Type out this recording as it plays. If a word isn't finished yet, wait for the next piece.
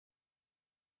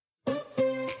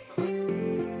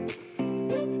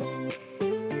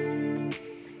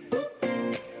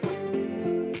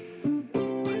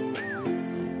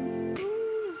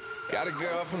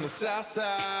from the south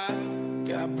side,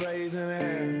 got braids in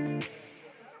her.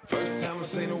 First time I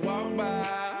seen her walk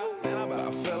by, man, I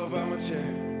about fell up out my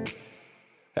chair.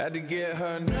 Had to get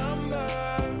her number,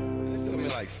 it took me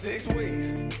like 6 weeks.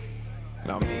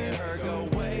 Now me and her go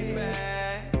way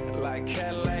back, like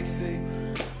Cadillac seats.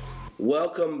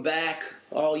 Welcome back,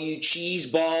 all you cheese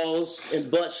balls and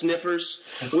butt sniffers.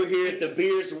 We're here at the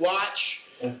Beers Watch.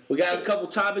 We got a couple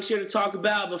topics here to talk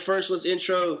about, but first let's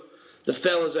intro the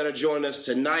fellas that are joining us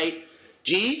tonight.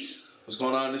 Jeebs. What's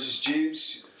going on? This is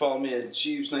Jeebs. Follow me at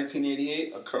Jeebs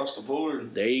 1988 across the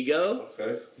board. There you go.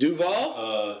 Okay.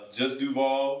 Duvall. Just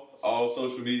Duvall. All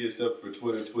social media except for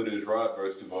Twitter. Twitter is Rod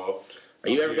vs. Duvall. Are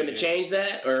you ever going to change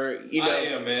that, or you know? I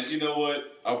am, man. You know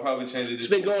what? I'll probably change it. It's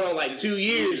been going on like 2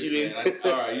 years. You mean?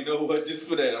 All right. You know what? Just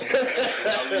for that,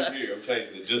 I'll leave here. I'm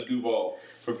changing it. Just Duvall.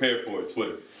 Prepare for it.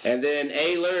 Twitter. And then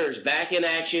A-Lurs back in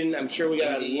action. I'm sure we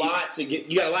got a lot to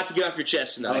get. You got a lot to get off your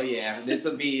chest tonight. Oh yeah, this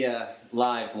will be a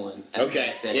live one.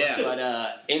 Okay. Yeah. But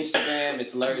Instagram,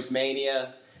 it's Lurs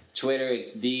Mania. Twitter,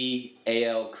 it's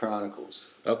DAL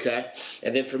Chronicles. Okay.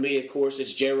 And then for me, of course,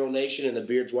 it's J-Roll Nation and the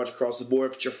Beards Watch across the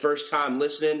board. If it's your first time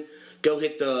listening, go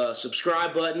hit the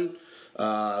subscribe button.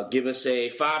 Give us a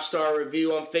 5-star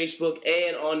review on Facebook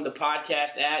and on the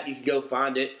podcast app. You can go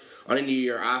find it on any of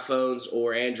your iPhones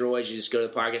or Androids. You just go to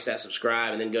the podcast app,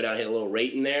 subscribe, and then go down and hit a little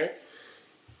rating there.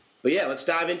 But yeah, let's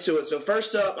dive into it. So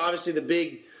first up, obviously the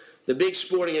big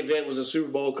sporting event was the Super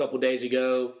Bowl a couple days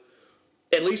ago.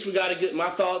 At least we got at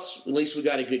least we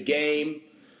got a good game.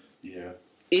 Yeah.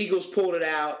 Eagles pulled it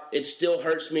out. It still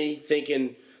hurts me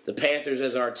thinking the Panthers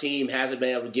as our team hasn't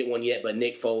been able to get one yet, but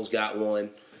Nick Foles got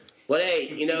one. But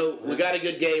hey, you know, we got a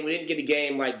good game. We didn't get a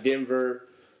game like Denver,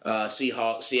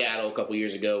 Seattle a couple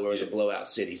years ago where it was a blowout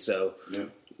city. So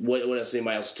what else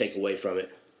anybody else take away from it?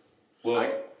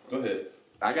 Well, go ahead.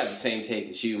 I got the same take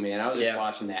as you, man. I was just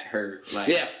watching that hurt. Like,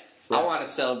 yeah. I want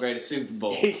to celebrate a Super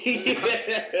Bowl. We should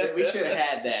have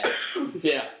had that.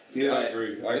 Yeah. Yeah, I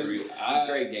agree.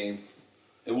 Great game.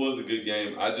 It was a good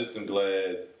game. I just am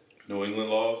glad New England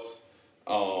lost.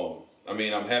 I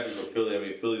mean, I'm happy for Philly. I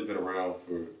mean, Philly's been around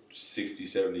for 60,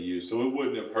 70 years, so it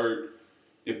wouldn't have hurt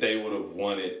if they would have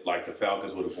won it, like the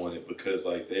Falcons would have won it, because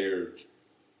like they've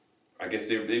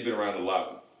been around a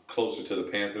lot closer to the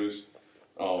Panthers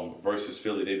versus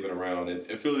Philly. They've been around, and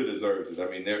Philly deserves it. I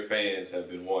mean, their fans have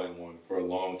been wanting one for a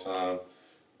long time.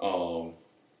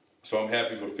 So I'm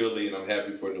happy for Philly, and I'm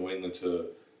happy for New England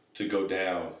to go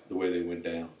down the way they went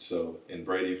down. So, and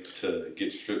Brady to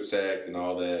get strip sacked and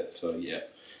all that. So, yeah.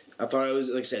 I thought it was,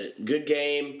 like I said, a good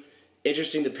game.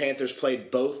 Interesting, the Panthers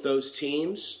played both those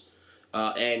teams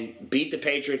and beat the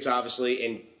Patriots, obviously,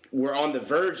 and were on the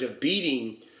verge of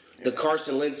beating the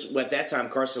Carson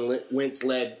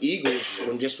Wentz-led Eagles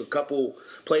from just a couple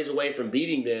plays away from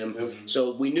beating them. Mm-hmm.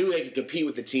 So we knew they could compete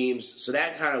with the teams, so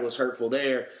that kind of was hurtful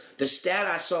there. The stat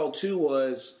I saw, too,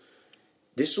 was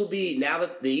this will be, now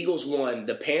that the Eagles won,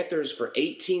 the Panthers for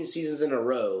 18 seasons in a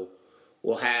row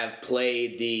will have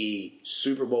played the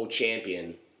Super Bowl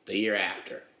champion the year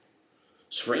after.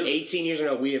 So for 18 years in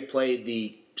a row, we have played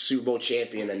the Super Bowl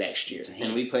champion the next year.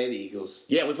 And we play the Eagles.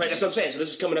 Yeah, we play. That's what I'm saying. So this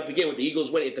is coming up again with the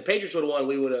Eagles winning. If the Patriots would have won,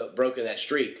 we would have broken that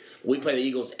streak. We play the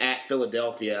Eagles at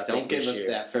Philadelphia, I think, this year. Don't give us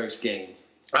that first game.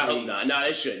 I hope not. No,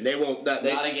 they shouldn't. They won't. Not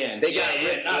again. They got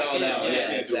ripped and all that.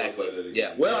 Yeah, exactly.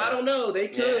 Yeah. Well, I don't know. They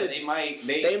could. Yeah, they might.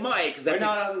 They might, because that's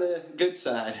not on the good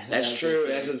side. That's true.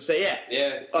 That's what I say. Yeah.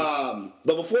 Yeah.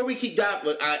 But before we keep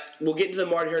diving, we'll get into the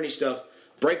Marty Hurney stuff.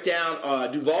 Break down.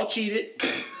 Duvall cheated.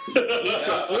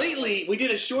 We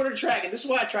did a shorter track, and this is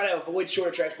why I try to avoid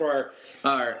shorter tracks for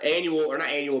our annual, or not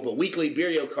annual, but weekly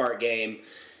Beerio Kart game.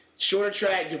 Shorter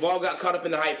track, Duvall got caught up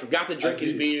in the hype, forgot to drink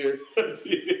his beer.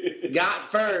 Got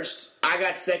first, I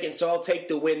got second, so I'll take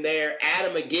the win there.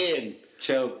 Adam again.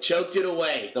 Choked it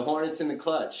away. The Hornets in the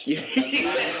clutch. Yeah.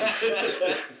 That's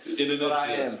what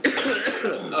I am.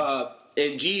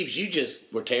 And Jeebs, you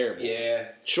just were terrible.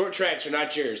 Yeah. Short tracks are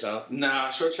not yours, huh? Nah,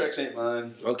 short tracks ain't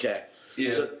mine. Okay.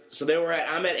 Yeah. So then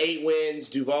I'm at 8 wins.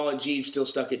 Duvall and Jeebs still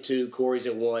stuck at 2. Corey's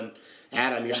at 1.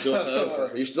 Adam, you're still at the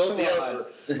over. You're still at the over.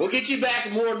 We'll get you back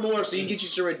more and more so you can get you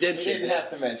some redemption. You didn't have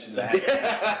to mention that.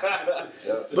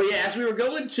 But yeah, as we were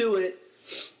going to it,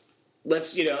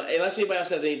 unless anybody else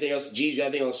has anything else, Jeebs, you got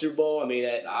anything on the Super Bowl? I'm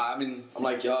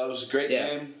like y'all. It was a great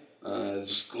game.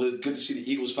 Just good to see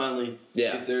the Eagles finally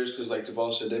get theirs, because like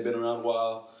Duvall said, they've been around a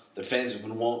while. Their fans have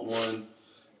been wanting one.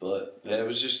 But it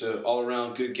was just an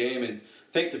all-around good game. And I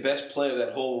think the best play of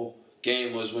that whole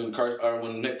game was when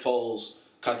Nick Foles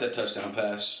caught that touchdown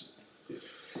pass.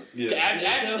 Yeah.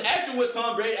 After what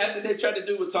Tom Brady, after they tried to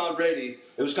do with Tom Brady,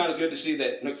 it was kind of good to see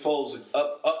that Nick Foles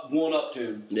going up to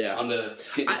him. Yeah. On the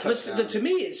but to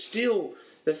me, it's still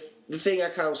the thing. I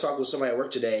kind of was talking with somebody at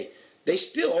work today. They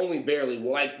still only barely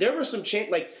won. Like, there was some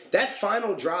chance. Like, that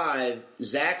final drive,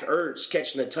 Zach Ertz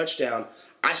catching the touchdown,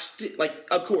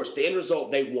 of course, the end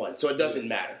result, they won, so it doesn't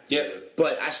matter. Yeah.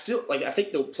 But I still, I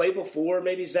think the play before,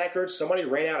 maybe Zach Ertz, somebody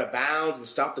ran out of bounds and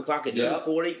stopped the clock at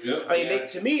 2:40. Yep. I mean,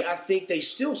 to me, I think they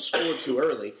still scored too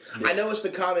early. Yeah. I know it's the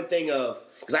common thing of,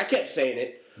 because I kept saying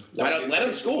it, let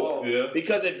them score. Yeah.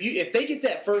 Because if they get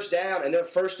that first down and they're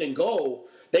first and goal,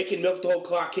 they can milk the whole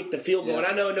clock, kick the field goal. Yeah. And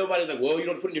I know nobody's like, well, you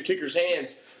don't put it in your kicker's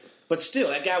hands. But still,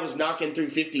 that guy was knocking through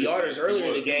 50-yarders earlier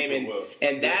in the game,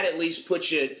 and that at least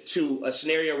puts you to a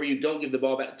scenario where you don't give the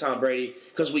ball back to Tom Brady,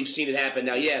 because we've seen it happen.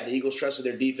 Now, yeah, the Eagles trusted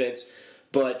their defense,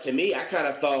 but to me, I kind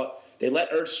of thought they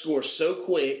let Ertz score so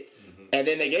quick, and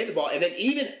then they gave the ball. And then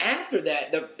even after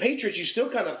that, the Patriots, you still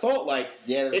kind of thought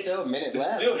there's still a minute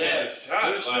left. There's still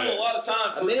a lot of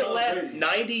time. A minute left,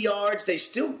 90 yards. They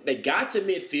got to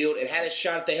midfield and had a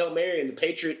shot at the Hail Mary, and the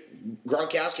Patriot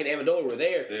Gronkowski and Amendola were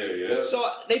there. Yeah. So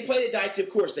they played it dicey.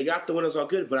 Of course, they got the win. It was all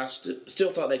good, but I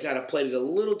still thought they kind of played it a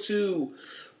little too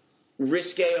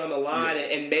risque on the line,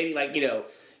 and maybe let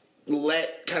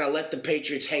the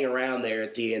Patriots hang around there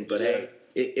at the end. But hey,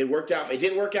 it worked out. It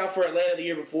didn't work out for Atlanta the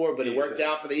year before, but it worked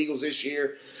out for the Eagles this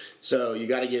year. So you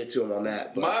got to give it to them on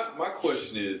that. But my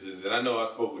question is, and I know I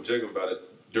spoke with Jacob about it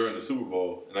during the Super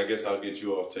Bowl, and I guess I'll get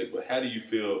you off take. But how do you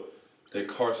feel that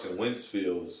Carson Wentz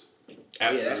feels?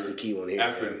 That's the key one here.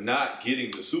 After not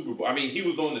getting the Super Bowl, I mean, he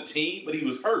was on the team, but he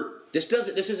was hurt. This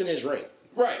isn't his ring,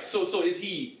 right? So is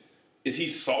he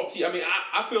salty? I mean,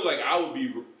 I feel like I would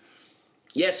be.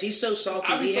 Yes, he's so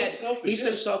salty. He's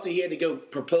so salty. He had to go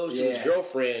propose to his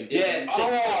girlfriend. Yeah,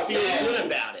 to feel good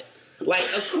about it.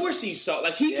 Of course he's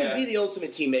salty. He could be the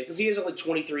ultimate teammate because he is only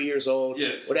 23 years old.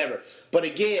 Yes, whatever. But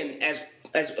again, as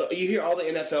you hear all the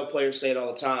NFL players say it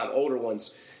all the time, older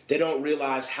ones. They don't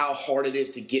realize how hard it is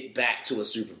to get back to a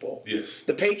Super Bowl. Yes.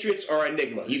 The Patriots are an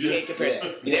enigma. You can't compare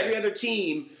that. And every other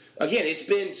team, again, it's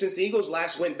been since the Eagles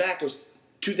last went back was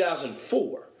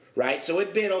 2004, right? So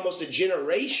it'd been almost a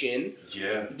generation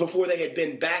before they had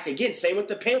been back again. Same with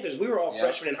the Panthers. We were all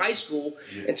freshmen in high school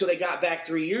until they got back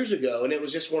 3 years ago, and it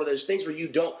was just one of those things where you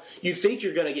think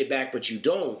you're going to get back, but you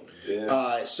don't.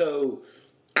 Yeah. So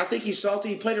I think he's salty.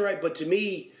 He played it right, but to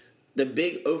me, the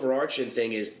big overarching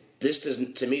thing is. This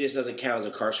doesn't count as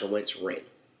a Carson Wentz ring.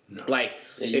 No.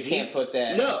 You can't put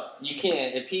that. No, you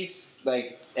can't. If he's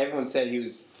everyone said he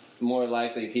was more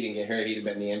likely if he didn't get hurt, he'd have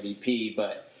been the MVP.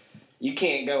 But you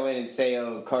can't go in and say,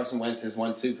 "Oh, Carson Wentz has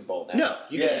won Super Bowl now." No,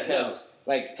 you can't. Because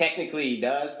technically he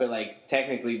does, but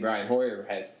technically Brian Hoyer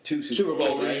has two Super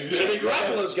Bowls. Right? Jimmy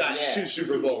Garoppolo's got 2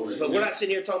 Super Bowls, but we're not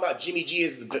sitting here talking about Jimmy G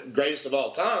is the greatest of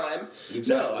all time.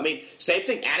 Exactly. No, I mean same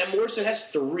thing. Adam Morrison has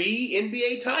 3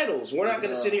 NBA titles. We're not going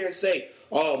to sit here and say,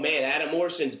 "Oh man, Adam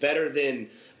Morrison's better than."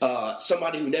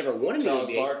 Somebody who never won in the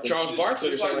NBA. Charles Barkley.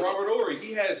 Just like Robert Ory.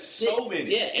 He has so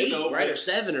many. Yeah, 8, or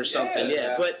 7 or something.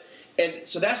 Yeah. And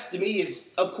so that's, to me,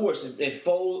 is, of course, if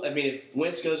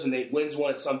Wentz goes and wins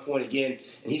one at some point again,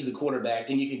 and he's the quarterback,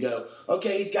 then you can go,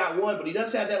 okay, he's got one, but he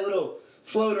does have that little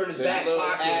floater in his back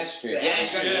pocket.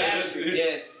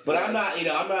 Asterisk. But I'm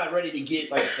not ready to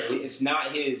get, like I said, it's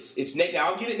not his. It's Nick. Now,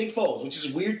 I'll give it Nick Foles, which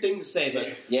is a weird thing to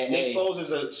say. Nick Foles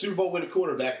is a Super Bowl winning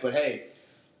quarterback, but hey,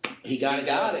 he got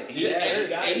it.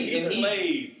 He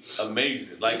played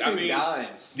amazing.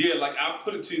 Dimes. I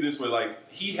put it to you this way: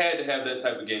 he had to have that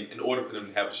type of game in order for them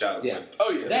to have a shot at winning. Oh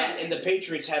yeah. That and the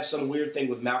Patriots have some weird thing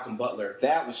with Malcolm Butler.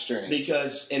 That was strange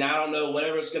and I don't know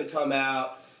whatever is going to come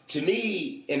out. To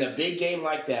me, in a big game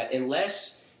like that,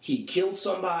 unless he killed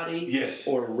somebody,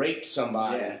 or raped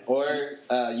somebody, or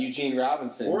Eugene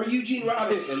Robinson,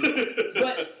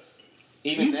 but.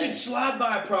 You can slide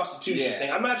by a prostitution thing.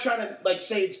 I'm not trying to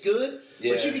say it's good,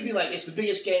 but you could be like, it's the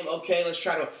biggest game. Okay, let's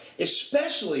try to.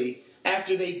 Especially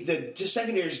after the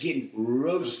secondary is getting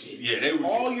roasted. Yeah, they were.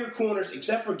 All your corners,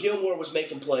 except for Gilmore, was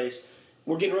making plays.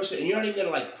 We're getting roasted, and you're not even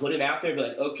going to put him out there and be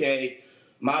like, okay,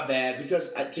 my bad.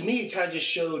 Because to me, it kind of just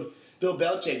showed Bill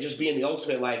Belichick just being the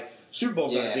ultimate Super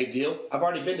Bowl's not a big deal. I've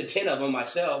already been to 10 of them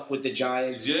myself with the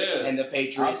Giants and the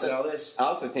Patriots and all this. I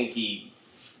also think he.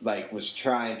 Was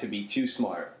trying to be too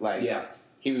smart.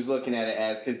 He was looking at it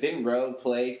as because didn't Rowe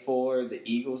play for the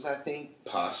Eagles? I think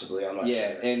possibly. I'm not sure.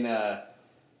 Yeah, and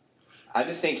I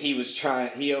just think he was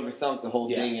trying. He overthunk the whole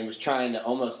thing and was trying to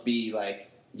almost be I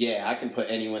can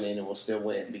put anyone in and we'll still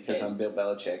win because I'm Bill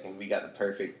Belichick and we got the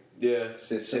perfect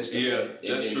system. Yeah,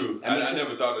 that's true. I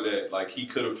never thought of that. He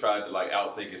could have tried to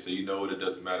outthink and say, you know what, it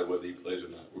doesn't matter whether he plays or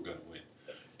not, we're going to win.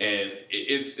 And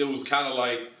it was kind of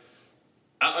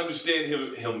I understand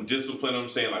him discipline him,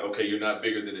 saying like, okay, you're not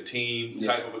bigger than a team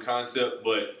type of a concept,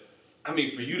 but I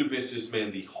mean, for you to bench this man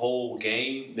the whole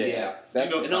game, and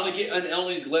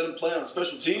only let him play on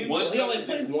special teams. He only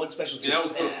played one special team, and that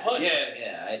was for a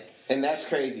punt. And that's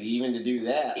crazy, even to do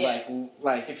that. Yeah.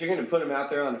 Like if you're going to put him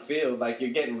out there on the field, like you're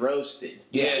getting roasted.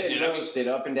 You're getting roasted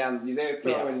up and down. They're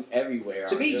throwing everywhere.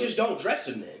 To me, just don't dress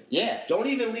him then. Yeah. Don't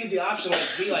even leave the option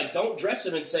don't dress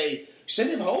him and say,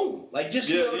 send him home. Like, just,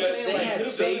 you know what I'm saying? They had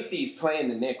safeties playing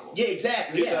the nickel. Yeah,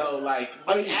 exactly. Yeah. So,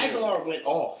 Aguilar went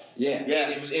off. Yeah. And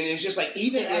it was just like,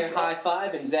 even after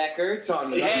high-fiving Zach Ertz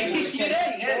on the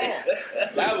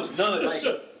that was nuts.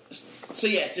 So,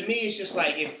 to me, it's just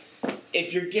like,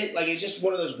 if you're it's just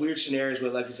one of those weird scenarios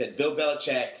where, like I said, Bill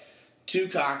Belichick, too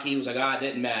cocky, was like, it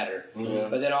didn't matter. Mm-hmm.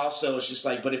 But then also, it's just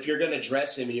like, but if you're going to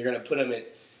dress him and you're going to put him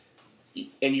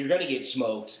and you're going to get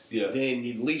smoked, then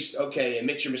you at least,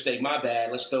 admit your mistake, my bad,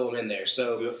 let's throw him in there.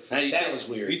 So that was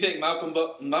weird. You think Malcolm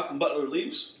Butler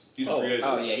leaves? He's a free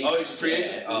agent. He's a free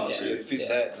agent? So if he's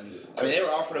that. I mean, they were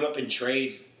offering him up in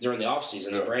trades during the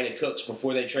offseason. And Brandon Cooks,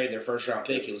 before they traded their first-round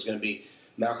pick, it was going to be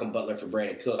Malcolm Butler for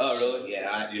Brandon Cooks. Oh, really?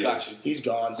 So, gotcha. He's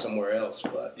gone somewhere else.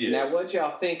 But Now, what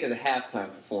y'all think of the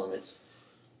halftime performance?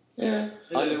 Yeah.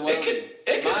 Underwhelming.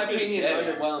 In my opinion,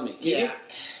 underwhelming. Yeah.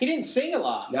 He didn't sing a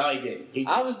lot. No, he didn't.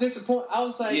 I was disappointed. I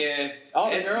was like,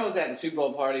 all the girls at the Super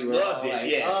Bowl party were loved it.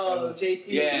 Like, oh, JT.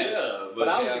 Yeah. But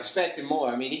I was expecting more.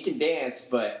 I mean, he can dance,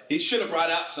 but he should have brought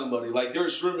out somebody. Like, there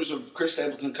was rumors of Chris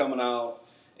Stapleton coming out,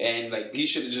 and like he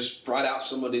should have just brought out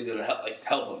somebody to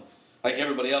help him, like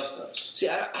everybody else does. See,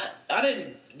 I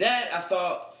didn't. I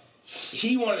thought.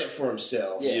 He wanted it for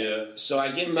himself. Yeah. So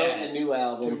I get that. The new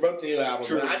album. To promote the new album.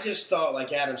 True. But I just thought,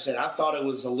 like Adam said, I thought it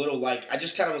was a little I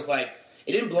just kind of was like,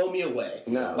 it didn't blow me away.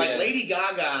 No. Lady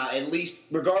Gaga, at least,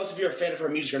 regardless if you're a fan of her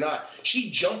music or not,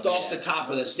 she jumped off the top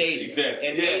of the stadium. Exactly.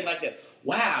 And made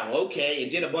wow, okay,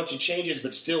 and did a bunch of changes,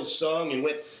 but still sung and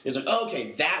went. It was like,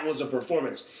 okay, that was a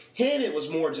performance. Him, it was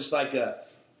more just like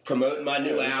promoting my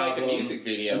new album. Like a music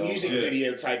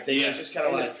video type thing. Yeah. It was just kind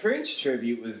of the Prince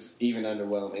tribute was even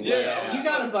underwhelming. Yeah. You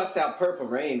gotta bust out Purple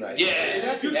Rain right now.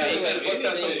 You gotta bust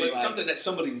out something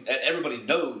that everybody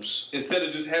knows. Instead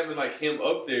of just having him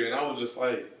up there, and I was just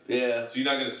like, so you're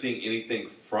not gonna sing anything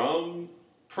from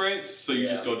Prince, so you're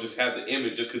just gonna have the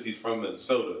image just because he's from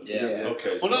Minnesota. Yeah.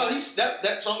 Okay. Well, no,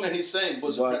 that song that he sang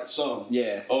was a Prince song.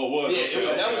 Yeah. Oh, what? Yeah,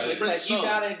 that was a Prince song. You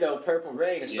gotta go Purple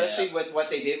Rain, especially with what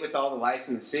they did with all the lights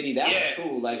in the city. That was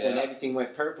cool. When everything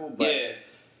went purple. But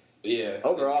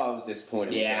overall, I was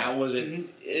disappointed. Yeah, I wasn't.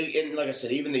 And like I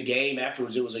said, even the game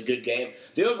afterwards, it was a good game.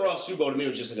 The overall Super Bowl to me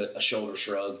was just like a shoulder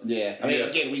shrug. Yeah. I mean,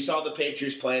 again, we saw the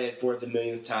Patriots playing it for the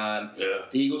millionth time. Yeah.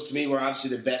 The Eagles, to me, were obviously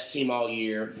the best team all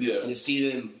year. Yeah. And to see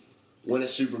them win a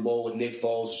Super Bowl with Nick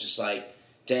Foles was just like,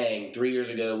 dang, 3 years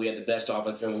ago we had the best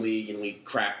offense in the league and we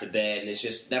crapped the bed. And it's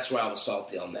just, that's why I was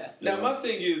salty on that. Now, my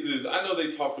thing is I know they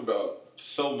talked about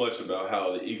so much about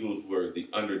how the Eagles were the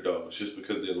underdogs just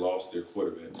because they lost their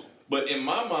quarterback. But in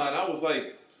my mind, I was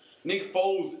like, Nick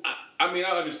Foles, I mean,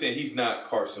 I understand he's not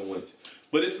Carson Wentz.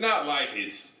 But it's not like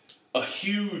it's a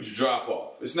huge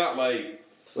drop-off. It's not like...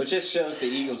 Well, it just shows the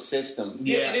Eagles' system.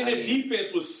 Yeah, and then the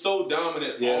defense was so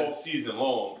dominant all season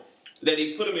long that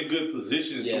he put him in good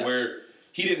positions to where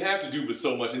he didn't have to do but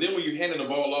so much. And then when you're handing the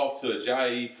ball off to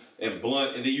Ajayi and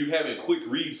Blunt, and then you having quick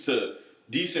reads to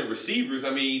decent receivers,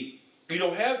 I mean, you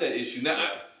don't have that issue.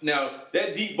 Now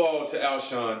that deep ball to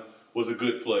Alshon was a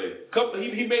good play.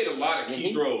 He made a lot of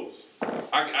key throws.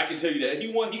 I can tell you that.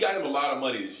 He got him a lot of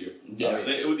money this year. Yeah.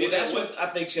 And that's what I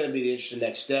think is going to be the interesting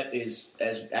next step is,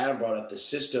 as Adam brought up, the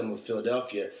system with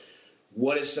Philadelphia.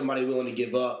 What is somebody willing to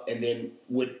give up? And then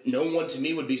no one to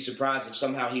me would be surprised if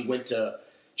somehow he went to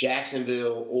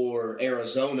Jacksonville or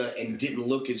Arizona and didn't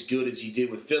look as good as he did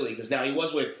with Philly. Because now he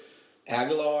was with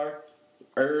Aguilar,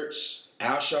 Ertz,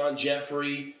 Alshon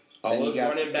Jeffrey, all those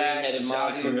running backs.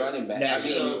 Running backs.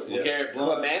 So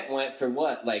Clement went for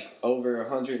over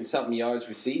 100 and something yards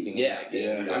receiving. Yeah.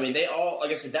 I mean, they all, like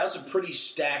I said, that was a pretty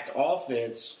stacked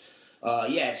offense.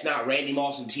 It's not Randy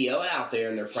Moss and T.O. out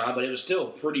there in their prime, but it was still a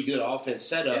pretty good offense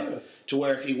setup to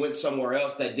where if he went somewhere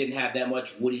else that didn't have that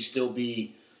much, would he still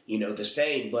be, the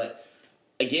same? But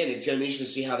again, it's going to be interesting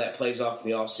to see how that plays off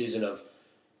in the offseason of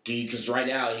because right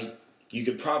now you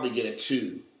could probably get a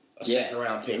second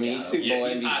round pick. He's Super Bowl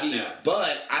MVP.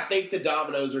 But I think the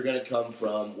dominoes are going to come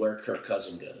from where Kirk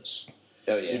Cousins goes.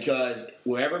 Oh, yeah. Because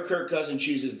wherever Kirk Cousins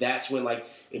chooses, that's when,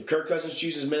 if Kirk Cousins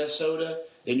chooses Minnesota,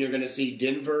 then you're going to see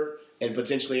Denver and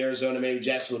potentially Arizona, maybe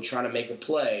Jacksonville, trying to make a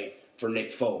play for Nick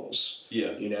Foles. Yeah.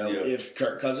 If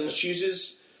Kirk Cousins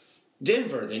chooses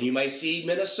Denver. Then you might see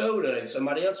Minnesota and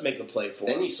somebody else make a play for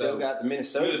him. Then you still got the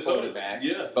Minnesota quarterbacks.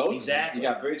 Yeah. Both. Exactly. You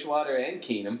got Bridgewater and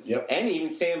Keenum. Yep. And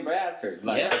even Sam Bradford.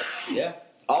 Yeah.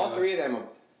 All three of them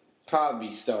will probably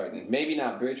be starting. Maybe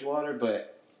not Bridgewater,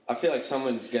 but I feel like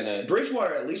someone's going to...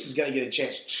 Bridgewater at least is going to get a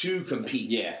chance to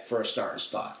compete for a starting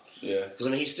spot. Yeah. Because,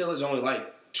 he still is only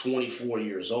 24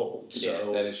 years old. So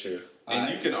yeah, that is true.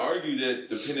 And you can argue that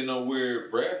depending on where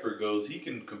Bradford goes, he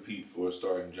can compete for a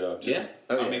starting job too. Yeah.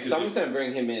 Someone's going to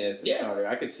bring him in as a starter.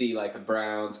 I could see a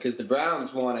Browns, because the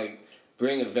Browns want to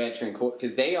bring a veteran,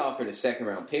 because they offered a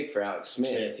second-round pick for Alex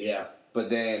Smith. But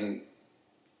then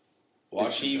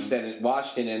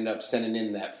Washington ended up sending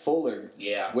in that Fuller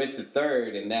with the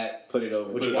third, and that put it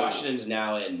over. Which Washington's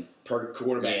now in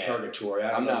quarterback purgatory.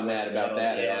 I'm not mad about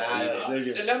that. They're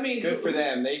just good for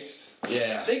them. They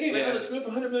gave Alex Smith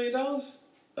 $100 million.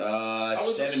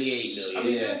 $78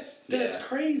 million. That's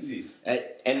crazy.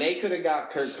 And they could have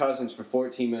got Kirk Cousins for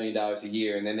 $14 million a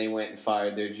year, and then they went and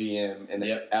fired their GM, and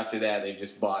then after that they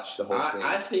just botched the whole thing.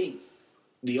 I think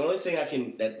the only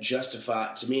thing that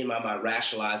justify, to me in my mind,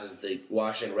 rationalizes the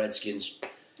Washington Redskins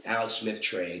Alex Smith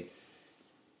trade.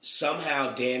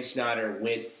 Somehow Dan Snyder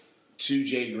went to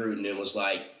Jay Gruden and was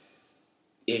like,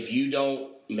 if you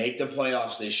don't make the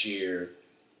playoffs this year,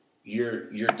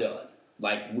 you're done.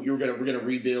 We're gonna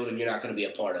rebuild, and you're not gonna be a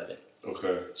part of it.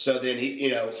 Okay. So then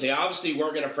they obviously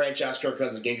weren't gonna franchise Kirk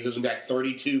Cousins again because it was back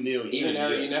 $32 million.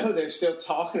 Even though they're still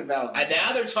talking about it. And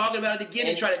now they're talking about it again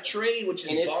and try to trade, which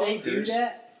is bonkers. If they do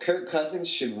that, Kirk Cousins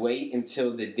should wait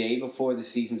until the day before the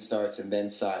season starts and then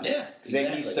sign. Yeah, because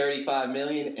then he's $35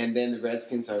 million, and then the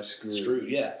Redskins are screwed.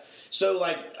 Yeah. So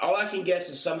all I can guess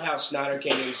is somehow Snyder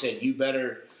came in and said,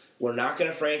 we're not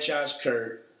going to franchise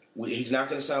Kurt. He's not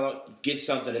going to sign up, get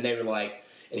something. And they were and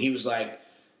he was like,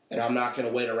 and I'm not going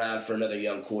to wait around for another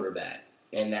young quarterback.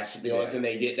 And that's the only thing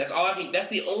they did. That's all I think. That's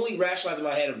the only rationalizing in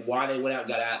my head of why they went out and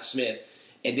got Alex Smith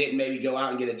and didn't maybe go out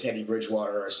and get a Teddy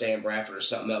Bridgewater or a Sam Bradford or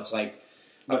something else a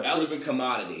proven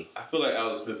commodity. I feel like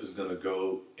Alex Smith is going to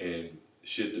go and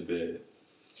shit the bed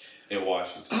in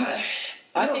Washington.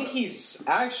 I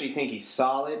actually think he's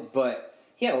solid, but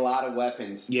he had a lot of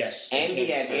weapons. Yes. And he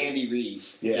had Andy Reid.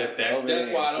 Yeah.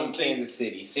 That's why I don't think Kansas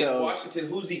City. So, in Washington,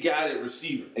 who's he got at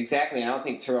receiver? Exactly. I don't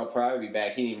think Terrell Pryor will be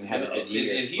back. He didn't even have a good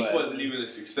year. And he wasn't even a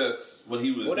success when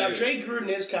he was there. Now, Jay Gruden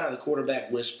is kind of the quarterback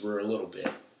whisperer a little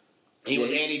bit. He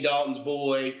was Andy Dalton's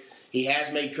boy. He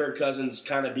has made Kirk Cousins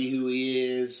kind of be who he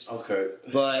is. Okay.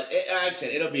 But, like I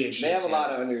said, it'll be interesting. They have a lot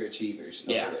of underachievers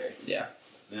over there. Yeah.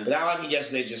 But now I can guess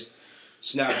they just...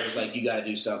 Snyder was like, you got to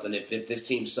do something if this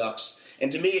team sucks.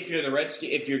 And to me, if you're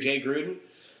if you're Jay Gruden,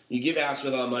 you give Alex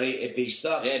Smith all the money. If he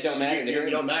sucks, it don't matter. It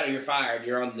don't matter. You're fired.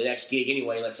 You're on the next gig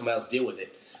anyway. Let somebody else deal with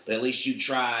it. But at least you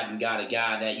tried and got a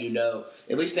guy that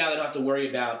At least now they don't have to worry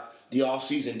about the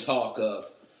off-season talk of,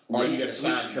 are you going to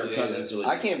sign Kirk Cousins to it?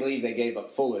 I can't believe they gave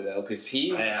up Fuller, though, because he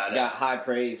got high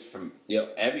praise from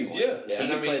everyone. Yeah. He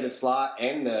can play the slot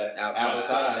and the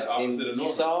outside. And you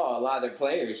saw a lot of their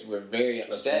players were very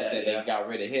upset that they got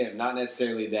rid of him. Not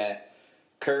necessarily that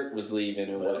Kurt was leaving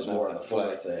or whatnot. It was more of the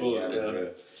Fuller thing.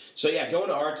 So, going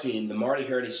to our team, the Marty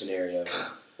Hurney scenario.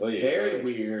 Very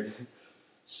weird.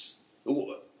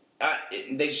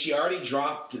 She already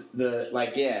dropped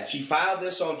she filed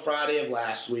this on Friday of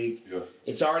last week. Yeah.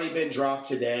 It's already been dropped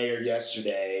today or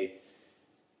yesterday.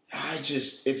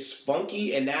 It's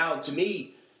funky. And now, to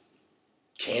me,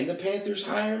 can the Panthers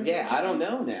hire him? Yeah, I don't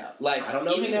know now. I don't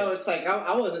know. Even though it's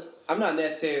I'm not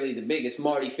necessarily the biggest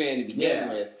Marty fan to begin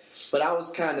with, but I was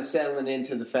kind of settling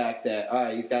into the fact that, all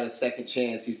right, he's got a second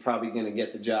chance. He's probably going to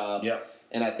get the job. Yep.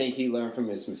 And I think he learned from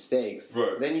his mistakes.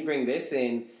 Right. Then you bring this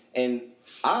in, and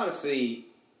honestly,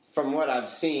 from what I've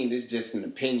seen, this is just an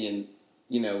opinion.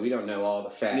 We don't know all the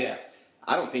facts. Yeah.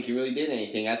 I don't think he really did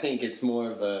anything. I think it's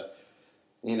more of a,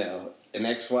 an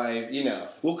ex-wife,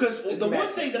 Well, because the one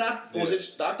thing that I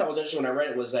thought was interesting when I read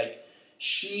it was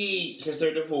since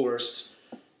they're divorced,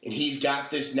 and he's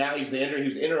got this, now he's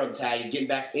interim tag, getting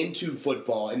back into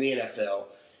football in the NFL.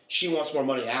 She wants more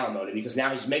money in alimony because now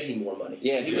he's making more money.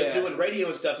 Yeah, he was doing radio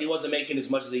and stuff. He wasn't making as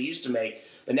much as he used to make,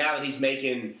 but now that he's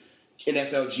making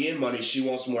NFL GM money, she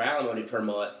wants more alimony per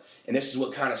month, and this is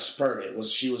what kind of spurred it.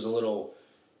 She was a little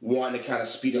wanting to kind of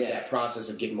speed up that process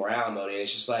of getting more alimony, and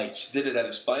it's just she did it out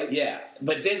of spite. Yeah,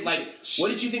 but then what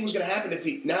did you think was going to happen if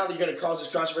now that you're going to cause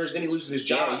this controversy, then he loses his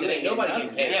job, then ain't nobody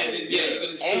getting paid. You're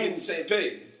going to still get the same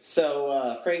pay.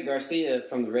 So Frank Garcia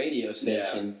from the radio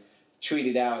station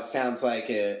tweeted out, sounds like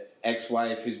an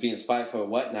ex-wife who's being spiteful or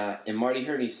whatnot, and Marty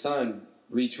Hurney's son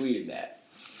retweeted that.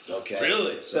 Okay.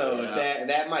 Really? So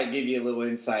that might give you a little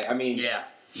insight. I mean,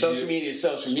 social media is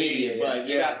social media, but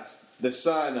you got the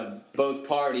son of both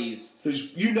parties,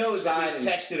 who's is at least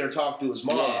texted or talked to his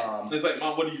mom. Yeah. It's like,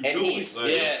 Mom, what are you doing?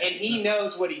 And he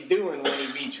knows what he's doing when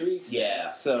he beat Treeks.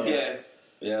 Yeah. So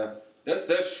yeah.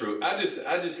 That's true. I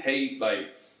just hate like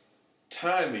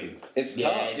timing. It's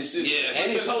tough. And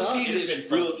this whole season has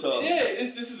been real tough. Yeah,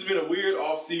 this has been a weird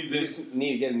off season. You just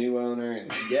need to get a new owner.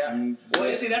 And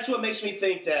Well, see, that's what makes me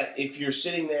think that if you're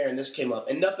sitting there and this came up,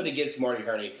 and nothing against Marty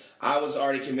Hurney, I was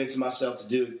already convincing myself to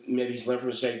do it. Maybe he's learned from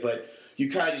his mistake, but you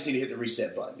kind of just need to hit the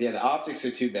reset button. Yeah, the optics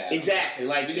are too bad. Exactly.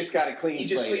 Like you just got to clean slate.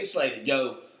 You just clean slate it.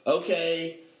 Go,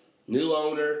 okay, new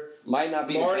owner. Might not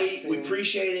be Marty, we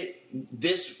appreciate it.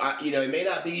 This, it may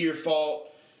not be your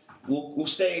fault. We'll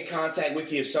stay in contact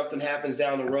with you if something happens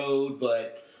down the road,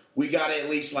 but we got to at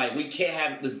least, we can't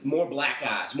have more black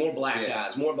eyes.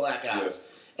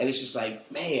 And it's just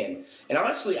like, man. And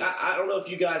honestly, I don't know if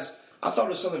you guys, I thought it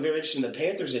was something very interesting the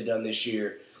Panthers had done this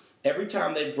year. Every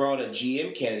time they brought a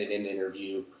GM candidate in to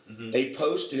interview, they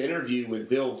post an interview with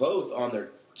Bill Voth on their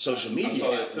social media. I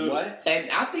saw that too. What? And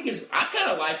I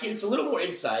kind of like it. It's a little more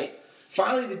insight.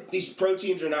 Finally, these pro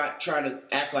teams are not trying to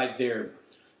act like they're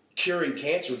curing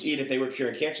cancer. Which even if they were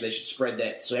curing cancer, they should spread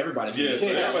that so everybody can.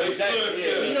 Exactly.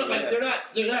 Yeah.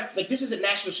 They're not like this isn't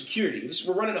national security.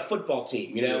 We're running a football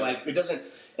team. Like it doesn't.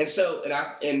 And so,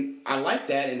 and I like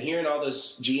that. And hearing all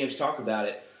those GMs talk about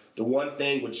it, the one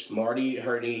thing which Marty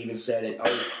Hurney even said it.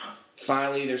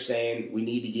 Finally, they're saying we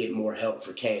need to get more help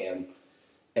for Cam.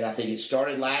 And I think it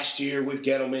started last year with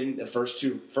Gettleman, the first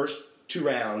two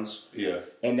rounds. Yeah.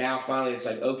 And now finally it's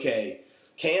like, okay,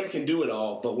 Cam can do it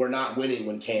all, but we're not winning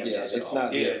when Cam does it all. It's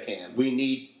not just Cam. We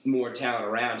need more talent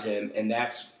around him, and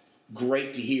that's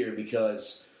great to hear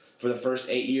because for the first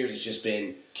 8 years it's just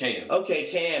been Cam. Okay,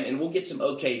 Cam, and we'll get some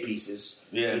okay pieces.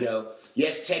 Yeah.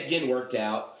 Yes, Ted Ginn worked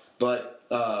out, but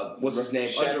what's his name?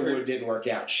 Underwood didn't work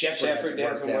out. Shepard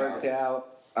hasn't worked out.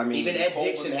 I mean, even Ed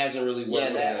Dixon hasn't really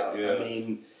worked out. Yeah. I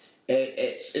mean,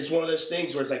 it's one of those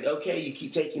things where it's like, okay, you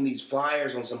keep taking these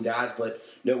flyers on some guys, but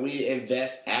no, we need to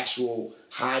invest actual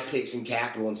high picks and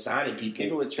capital and signing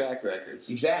people with track records.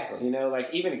 Exactly.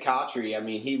 Even Cotry. I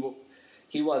mean, he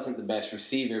wasn't the best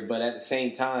receiver, but at the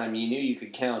same time, you knew you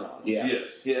could count on him. Yeah.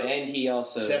 Yes. Yeah. And he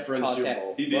also except for in the Super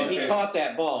Bowl. He caught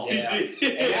that ball. Yeah.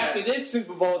 And after this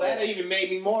Super Bowl, that even made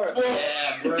me more upset.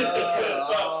 Yeah, bro.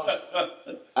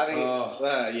 I think.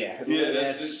 Yeah.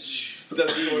 That's the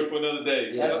story for another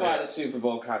day. That's why the Super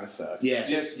Bowl kind of sucked. Yes.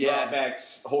 Just brought back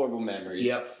horrible memories.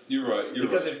 Yep. You're right.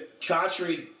 Because if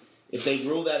Cotry, if they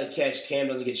rule that a catch, Cam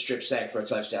doesn't get strip sacked for a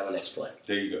touchdown the next play.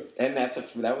 There you go. And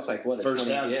that was like, what, first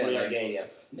down, 20-yard gain,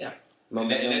 yeah.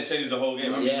 And that changes the whole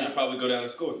game. I mean, you probably go down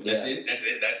and score.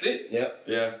 That's it. Yep.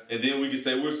 Yeah. And then we can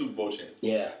say we're Super Bowl champions.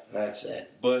 Yeah, that's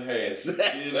it. But hey, that's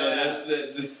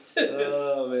it.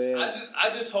 Oh, man. I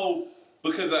just hope,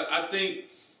 because I think,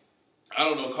 I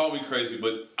don't know, call me crazy,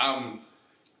 but I'm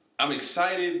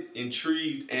excited,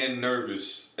 intrigued, and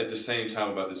nervous at the same time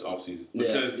about this offseason.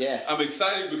 Because I'm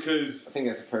excited because I think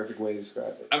that's a perfect way to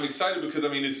describe it. I'm excited because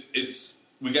it's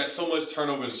we got so much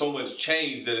turnover and so much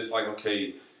change that it's like,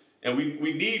 okay, and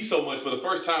we need so much. For the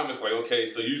first time, it's like, okay,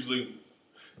 so usually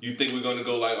you think we're going to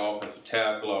go like offensive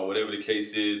tackle or whatever the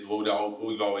case is, what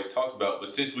we've always talked about. But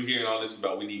since we're hearing all this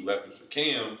about we need weapons for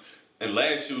Cam, and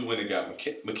last year we went and got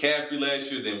McCaffrey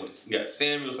last year, then we got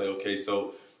Samuel. It's like, okay,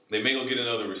 so they may go get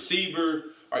another receiver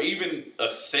or even a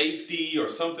safety or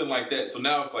something like that. So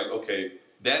now it's like, okay,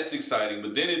 that's exciting.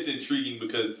 But then it's intriguing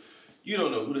because you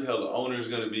don't know who the hell the owner is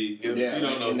going to be. Yeah, you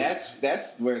don't know. And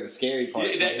that's where the scary part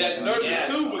is. That's nervous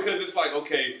too, because it's like,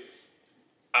 okay,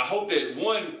 I hope that,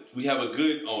 one, we have a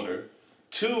good owner.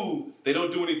 Two, they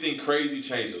don't do anything crazy,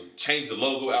 change the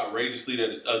logo outrageously that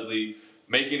it's ugly,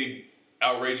 make any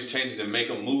outrageous changes and make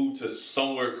them move to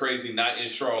somewhere crazy, not in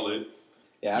Charlotte.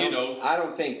 Yeah, I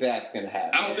don't think that's going to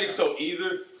happen. I don't think so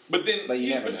either. But then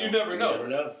you never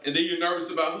know. And then you're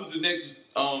nervous about who's the next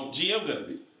GM going to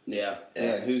be. Yeah.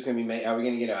 Who's going to be? Are we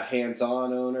going to get a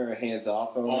hands-on owner, or a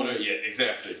hands-off owner? Yeah,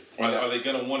 exactly. Are they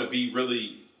going to want to be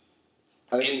really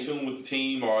in tune with the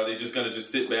team, or are they just going to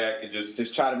just sit back and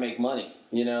just try to make money?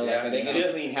 Are they going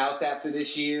to clean house after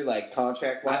this year, like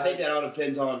contract-wise? I think that all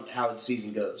depends on how the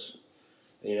season goes.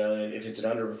 If it's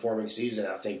an underperforming season,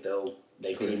 I think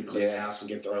they could clean house and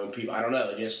get their own people. I don't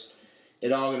know.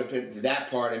 It all going to depend to that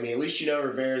part. I mean, at least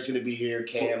Rivera's going to be here,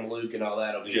 Cam, Luke, and all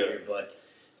that will be here. But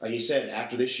like you said,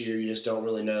 after this year, you just don't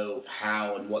really know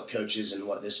how and what coaches and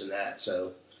what this and that.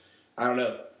 So I don't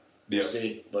know. We'll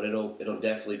see, but it'll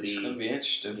definitely be. It's going to be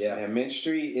interesting. Yeah,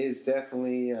 Minstry is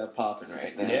definitely popping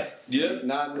right now. Yeah.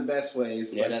 Not in the best ways,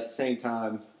 but at the same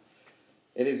time,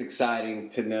 it is exciting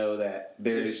to know that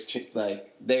there's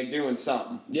they're doing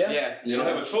something. Yeah. You don't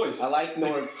have a choice. I like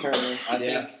Norv Turner. I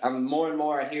think more and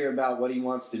more I hear about what he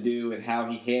wants to do and how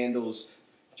he handles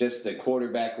just the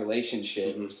quarterback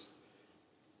relationships.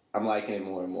 Mm-hmm. I'm liking it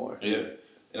more and more. Yeah,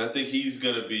 and I think he's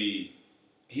gonna be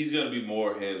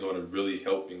more hands-on and really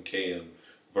helping Cam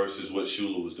versus what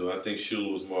Shula was doing. I think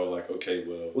Shula was more like, okay,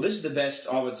 well, this is the best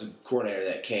offensive coordinator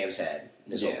that Cam's had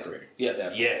in his whole career. Yeah,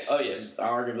 definitely. Yes. Oh, yeah. This is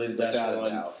arguably the best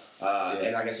one.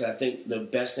 And like I said, I think the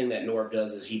best thing that Norv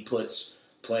does is he puts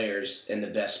players in the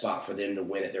best spot for them to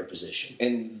win at their position.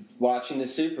 And watching the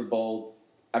Super Bowl,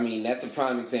 I mean, that's a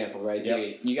prime example right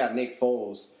there. You got Nick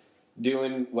Foles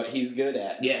doing what he's good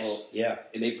at. Yes.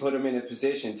 They put him in a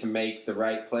position to make the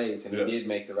right plays, and he did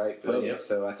make the right plays. Yep.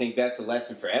 So I think that's a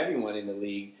lesson for everyone in the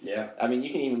league. Yeah. I mean, you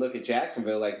can even look at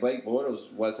Jacksonville. Like, Blake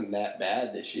Bortles wasn't that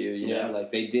bad this year. You know,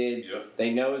 like they did. Yeah.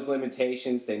 They know his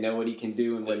limitations. They know what he can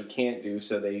do and what he can't do.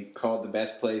 So they called the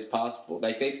best plays possible.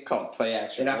 Like they called play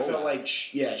action. And I felt like,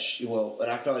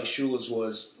 and I felt like Shula's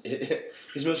was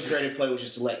his most creative play was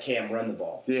just to let Cam run the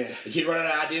ball. Yeah. He'd run out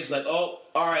of ideas, like, oh,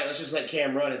 all right, let's just let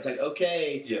Cam run. It's like,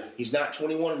 okay, he's not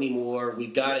 21 anymore.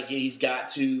 He's got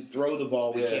to throw the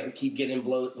ball. We can't keep getting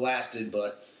him blasted,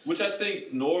 but. Which I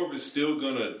think Norv is still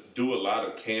gonna do a lot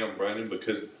of Cam running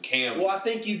because Cam. Well, I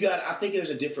think there's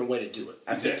a different way to do it.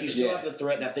 I think you still have the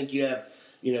threat, and I think you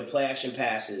have, play action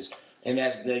passes. And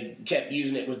as they kept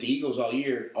using it with the Eagles all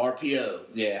year,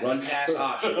 RPO, run pass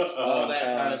options, all that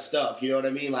kind of stuff. You know what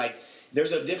I mean? Like,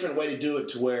 there's a different way to do it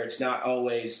to where it's not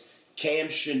always. Cam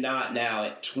should not now,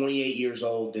 at 28 years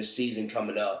old, this season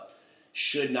coming up,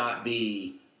 should not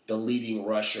be the leading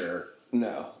rusher.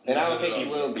 No. And I don't think he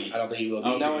will be. I don't think he will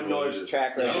be. Knowing Norv's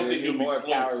track record, I don't think he'll be more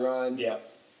close. Power run. Yeah.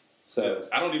 So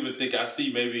I don't even think I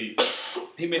see maybe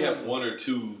he may have one or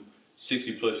two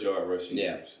 60-plus yard rushing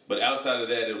games. But outside of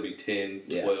that, it'll be 10,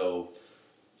 12,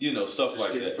 stuff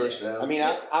like that. First down. I mean,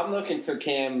 I'm looking for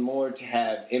Cam more to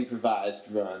have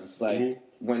improvised runs, like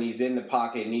when he's in the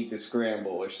pocket and needs to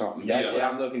scramble or something. That's what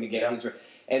I'm looking to get.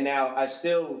 And now I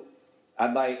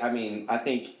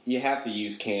think you have to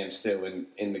use Cam still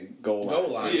in the goal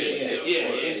line.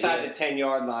 Inside the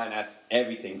 10-yard line,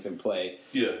 everything's in play.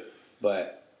 Yeah.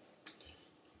 But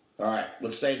all right,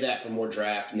 let's save that for more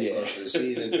draft and then closer to the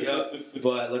season.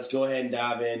 But let's go ahead and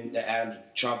dive in. Adam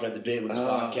chomping at the bit with his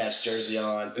podcast jersey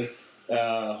on.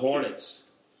 Hornets.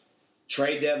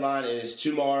 Trade deadline is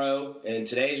tomorrow, and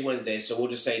today's Wednesday, so we'll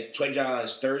just say trade deadline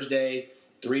is Thursday,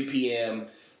 3 p.m.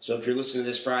 So if you're listening to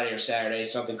this Friday or Saturday,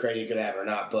 something crazy could happen or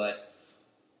not. But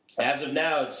as of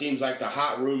now, it seems like the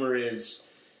hot rumor is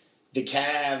the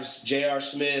Cavs, J.R.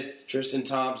 Smith, Tristan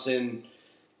Thompson,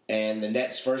 and the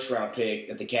Nets' first-round pick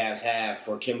that the Cavs have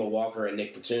for Kemba Walker and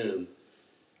Nick Batum.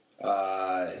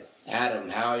 Adam,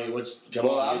 how are you?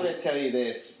 I'm going to tell you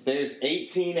this. There's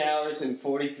 18 hours and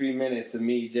 43 minutes of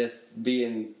me just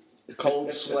being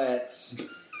cold sweats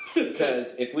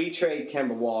because if we trade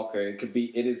Kemba Walker,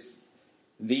 it is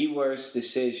the worst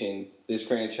decision this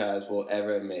franchise will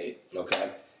ever have made. Okay.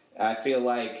 I feel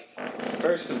like,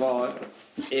 first of all,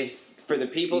 for the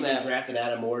people that drafted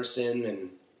Adam Morrison and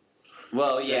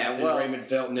Raymond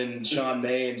Felton and Sean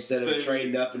May instead of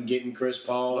trading up and getting Chris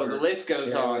Paul. Well, the list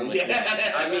goes on.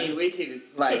 I mean, we could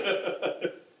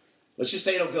let's just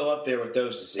say it'll go up there with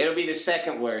those decisions. It'll be the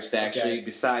second worst, actually,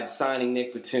 besides signing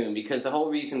Nick Batum, because the whole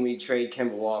reason we trade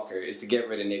Kemba Walker is to get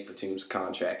rid of Nick Batum's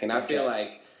contract. And I feel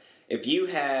like if you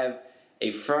have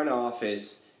a front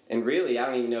office, and really, I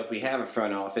don't even know if we have a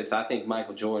front office. I think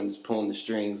Michael Jordan's pulling the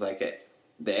strings like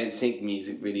the NSYNC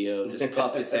music video, just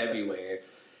puppets everywhere.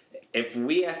 If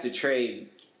we have to trade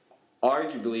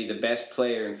arguably the best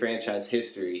player in franchise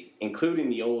history, including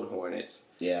the old Hornets,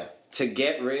 to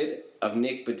get rid of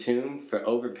Nick Batum for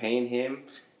overpaying him,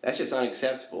 that's just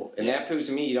unacceptable. And that proves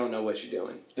to me you don't know what you're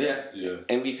doing. Yeah.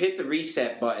 And we've hit the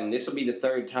reset button. This will be the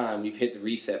third time we've hit the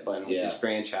reset button with this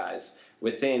franchise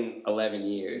within 11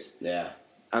 years. Yeah.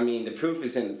 I mean, the proof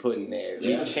is in the pudding there.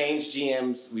 Yeah. We've changed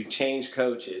GMs. We've changed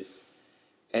coaches.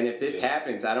 And if this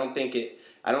happens, I don't think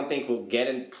we'll get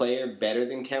a player better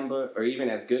than Kemba or even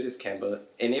as good as Kemba.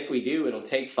 And if we do, it'll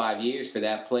take 5 years for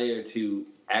that player to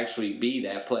actually be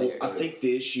that player. Well, I think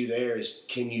the issue there is,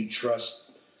 can you trust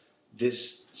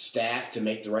this staff to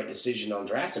make the right decision on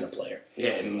drafting a player?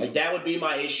 Yeah. Like, that would be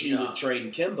my issue with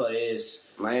trading Kemba is...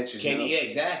 My answer is no. Yeah,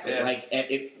 exactly. Yeah. Like,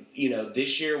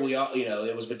 this year we all,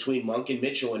 it was between Monk and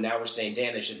Mitchell, and now we're saying,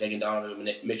 damn, they should have taken Donovan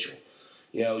Mitchell.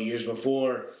 Years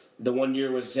before... The 1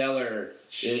 year with Zeller,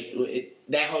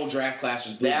 that whole draft class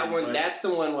was brutal. That's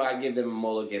the one where I give them a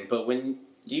mulligan. But when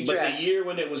you the year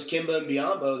when it was Kemba and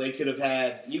Biyombo, they could have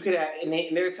had. You could have, and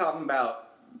they're talking about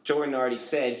Jordan already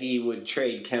said he would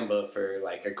trade Kemba for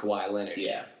like a Kawhi Leonard.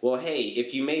 Yeah. Well, hey,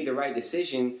 if you made the right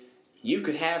decision, you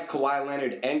could have Kawhi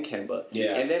Leonard and Kemba.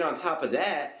 Yeah. And then on top of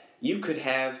that, you could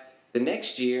have the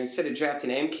next year, instead of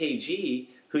drafting MKG,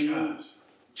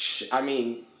 I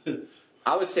mean,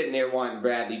 I was sitting there wanting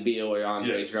Bradley Beal or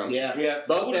Andre Drummond. Yeah.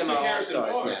 Both of them are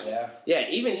all-stars now. Yeah,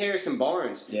 even Harrison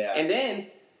Barnes. Yeah. And then,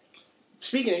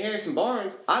 speaking of Harrison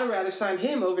Barnes, I'd rather sign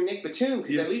him over Nick Batum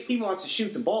because at least he wants to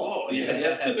shoot the ball. Oh, yeah.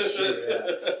 That's true,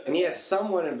 yeah. And he has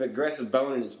somewhat of aggressive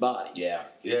bone in his body. Yeah.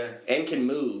 Yeah. And can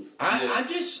move. I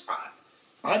guess,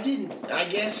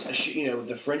 you know,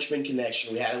 the Frenchman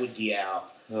connection, we had it with Diao.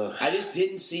 I just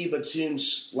didn't see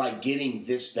Batum's, like, getting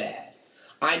this bad.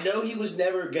 I know he was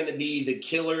never going to be the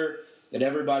killer that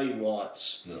everybody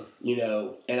wants, you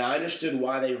know, and I understood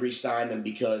why they re-signed him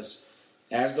because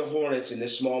as the Hornets in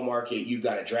this small market, you've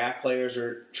got to draft players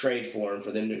or trade for them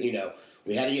for them to, you know,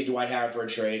 we had to get Dwight Howard for a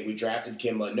trade. We drafted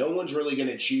Kemba. No one's really going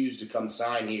to choose to come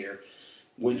sign here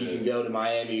when you can go to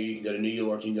Miami or you can go to New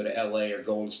York, you can go to L.A. or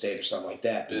Golden State or something like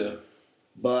that. Yeah.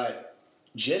 But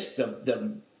just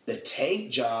the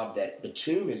tank job that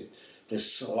Batum is, the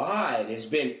slide has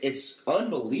been, it's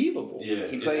unbelievable. Yeah.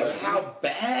 He plays how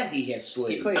bad he has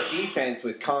slid. He plays defense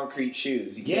with concrete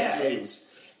shoes. He can't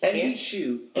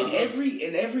shoot.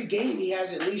 In every game, he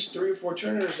has at least 3 or 4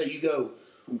 turnovers that you go,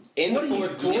 in what the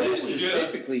fourth quarter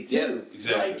specifically, too. Yeah,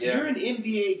 exactly. Like, you're an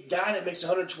NBA guy that makes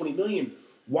 $120 million.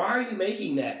 Why are you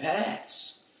making that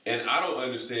pass? And I don't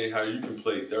understand how you can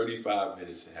play 35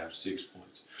 minutes and have 6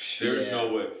 points. There is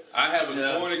no way. I have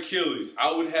a torn Achilles.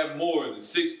 I would have more than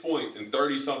 6 points in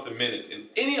 30-something minutes. In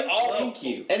Thank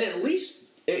you. And at least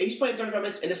he's playing 35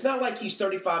 minutes, and it's not like he's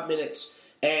 35 minutes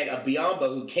and a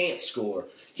Biombo who can't score.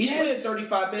 He's playing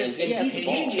 35 minutes, and he's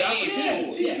getting the opportunity.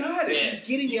 He's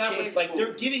getting the opportunity. Like,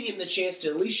 they're giving him the chance to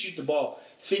at least shoot the ball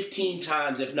 15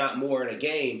 times, if not more, in a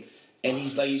game. And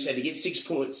he's, like you said, to get 6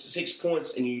 points,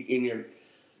 and you're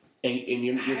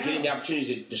getting the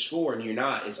opportunity to score, and you're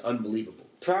not, is unbelievable.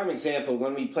 Prime example,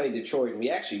 when we played Detroit, and we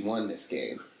actually won this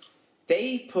game,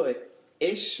 they put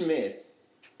Ish Smith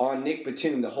on Nick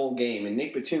Batum the whole game, and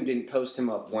Nick Batum didn't post him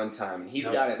up one time. He's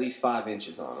got at least 5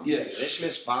 inches on him. Yes, Ish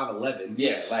Smith's 5'11".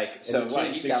 Yeah, like, so what?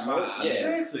 He's got more.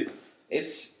 Yeah. Exactly.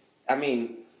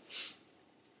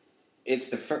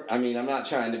 I'm not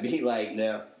trying to be like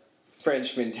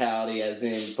French mentality as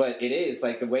in, but it is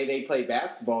like the way they play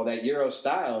basketball, that Euro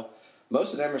style.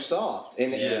 Most of them are soft,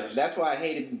 and that's why I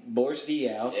hated Boris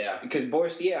Diaw. Yeah, because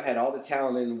Boris Diaw had all the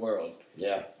talent in the world.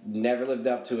 Yeah, never lived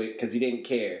up to it because he didn't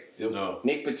care. No.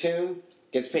 Nick Batum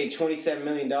gets paid $27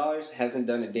 million, hasn't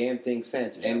done a damn thing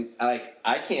since, and I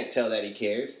can't tell that he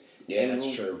cares. Yeah, and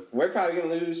that's true. We're probably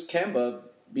gonna lose Kemba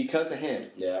because of him.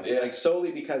 Yeah, like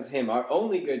solely because of him. Our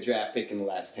only good draft pick in the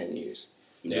last 10 years.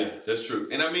 Yeah, that's true.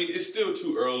 And I mean, it's still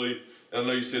too early. I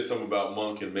know you said something about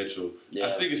Monk and Mitchell. Yeah. I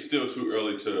think it's still too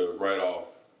early to write off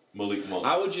Malik Monk.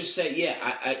 I would just say,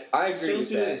 I agree with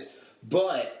that.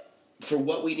 But for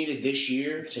what we needed this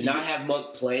year, to not have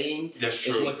Monk playing is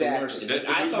what the worst is.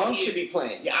 I thought Monk should be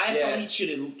playing. Yeah, I thought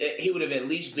he would have at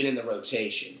least been in the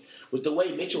rotation. With the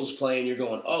way Mitchell's playing, you're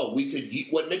going,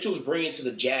 what Mitchell's bringing to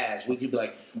the Jazz, we could be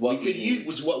like, what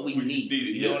we need.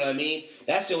 You know what I mean?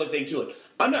 That's the only thing to it.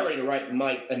 I'm not ready to write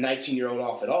Mike, a 19-year-old,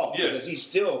 off at all because he's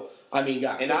still. I mean,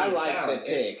 got and I like the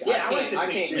pick. I like the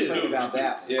pick too. Talk about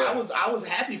that. Yeah. I was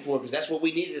happy for it because that's what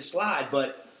we needed to slide.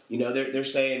 But you know, they're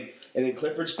saying, and then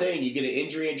Clifford's thing, you get an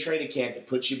injury in training camp that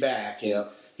puts you back. Yeah,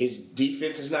 his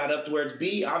defense is not up to where it's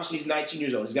be. Obviously, he's 19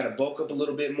 years old. He's got to bulk up a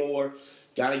little bit more.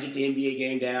 Got to get the NBA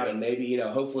game down, and maybe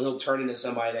hopefully he'll turn into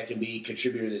somebody that can be a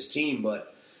contributor to this team.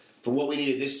 But for what we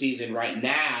needed this season, right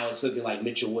now, it's looking like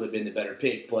Mitchell would have been the better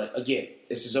pick. But again,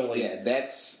 this is only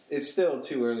it's still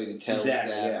too early to tell.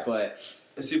 Exactly. But.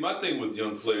 And see, my thing with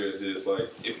young players is like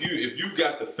if you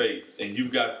got the faith and you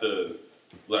got the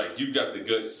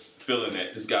guts feeling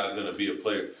that this guy's gonna be a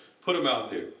player, put him out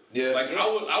there. Yeah. Like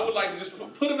I would like to just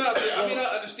put him out there. I mean, I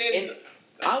understand.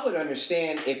 I would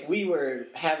understand if we were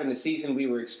having the season we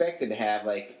were expected to have,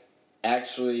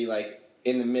 actually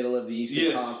in the middle of the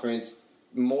Eastern Conference,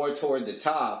 more toward the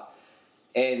top,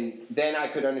 and then I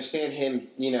could understand him,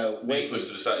 being pushed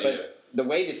to the side. But the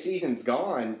way the season's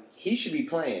gone, he should be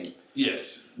playing.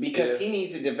 Yes. Because he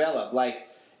needs to develop.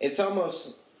 It's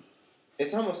almost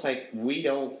like we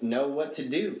don't know what to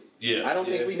do. Yeah. I don't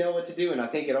think we know what to do, and I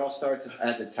think it all starts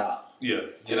at the top. Yeah.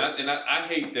 And I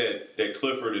hate that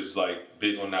Clifford is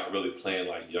big on not really playing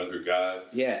younger guys.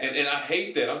 Yeah. And I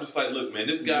hate that. I'm just look, man,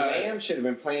 this guy Lamb should have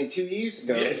been playing 2 years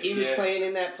ago. If he was playing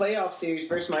in that playoff series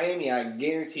versus Miami, I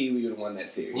guarantee we would have won that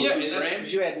series. Yeah, and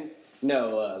you had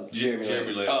No, Jeremy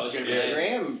Lamb. Oh, Jeremy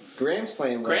Lamb. Graham's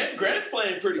playing well. Graham's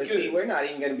playing pretty good. See, we're not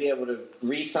even going to be able to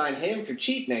re-sign him for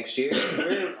cheap next year.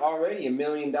 We're already $1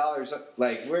 million.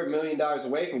 Like, we're $1 million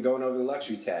away from going over the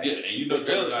luxury tax. Yeah, and you know, we're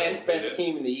the 10th best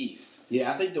team in the East.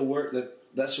 Yeah, I think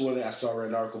that's one thing I saw in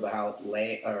an article about how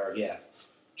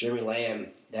Jeremy Lamb,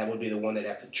 that would be the one they'd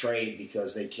have to trade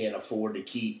because they can't afford to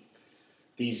keep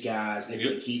these guys if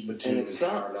they keep Batum and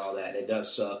Howard and all that. And it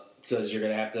does suck because you're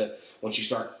going to have to, once you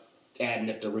start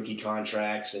adding up the rookie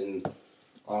contracts and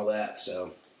all that.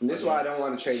 So and this is why I don't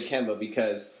want to trade Kemba,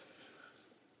 because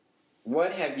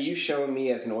what have you shown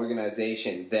me as an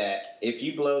organization that if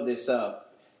you blow this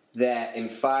up, that in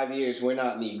 5 years we're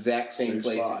not in the exact same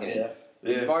place again? Yeah.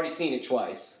 We've already seen it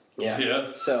twice.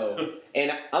 Yeah. So,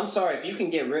 and I'm sorry, if you can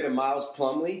get rid of Miles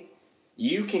Plumlee,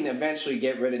 you can eventually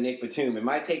get rid of Nick Batum. It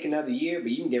might take another year,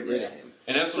 but you can get rid of him.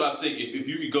 And that's what I think. If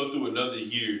you could go through another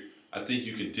year, I think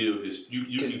you can deal his.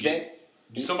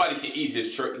 Somebody can eat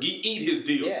his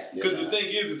deal. Because the thing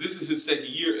is this is his second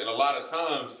year, and a lot of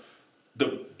times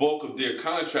the bulk of their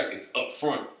contract is up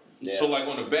front. Yeah. So like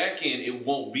on the back end, it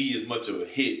won't be as much of a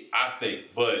hit, I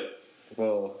think. But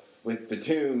with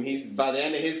Batum, he's by the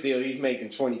end of his deal, he's making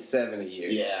 $27 a year.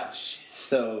 Yeah.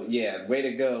 So way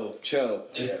to go, Cho.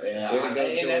 Yeah. Way to go,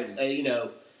 and that's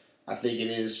I think it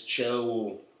is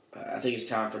Cho. I think it's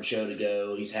time for Cho to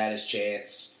go. He's had his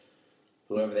chance.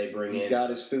 Whoever they bring in, he's got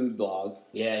his food blog.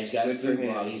 Yeah, he's got his food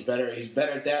blog. He's better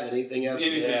at that than anything else.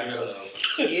 He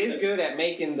is good at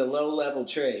making the low level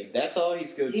trade. That's all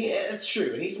he's good for. Yeah, that's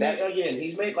true. And he's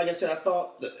made. Like I said, I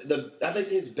thought I think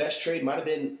his best trade might have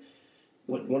been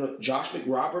one of Josh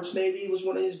McRoberts. Maybe was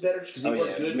one of his better because he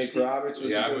worked good. McRoberts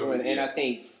was a good one, and I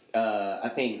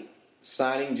think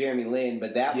signing Jeremy Lin,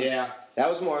 but that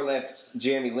was more or less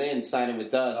Jeremy Lin signing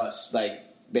with us. Like.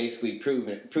 Basically prove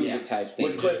it type thing.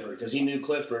 With Clifford, because he knew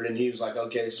Clifford, and he was like,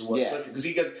 okay, this is what Clifford...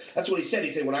 Because that's what he said. He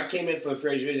said, when I came in for the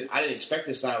free agent visit, I didn't expect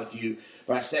to sign with you,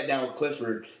 but I sat down with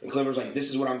Clifford, and Clifford was like, this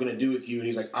is what I'm going to do with you. And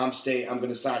he's like, I'm going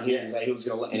to sign here. He's like, he was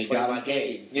going to let me play my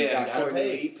game. Yeah,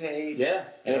 he got paid. Yeah.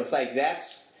 And it's like,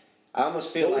 that's... I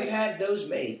almost feel like... we've had those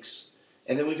makes,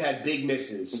 and then we've had big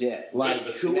misses. Yeah. Like,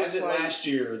 who was it last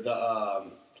year?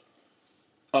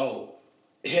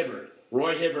 Hibbert.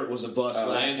 Roy Hibbert was a bust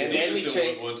last year. And then we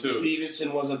traded one too.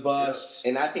 Stevenson was a bust.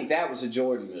 And I think that was a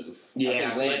Jordan move.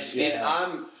 Yeah.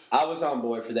 And I was on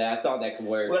board for that. I thought that could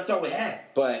work. Well, that's all we had.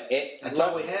 But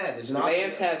all we had is an option.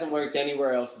 Lance hasn't worked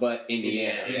anywhere else but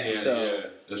Indiana. So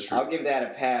that's true. I'll give that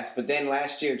a pass. But then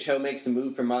last year, Cho makes the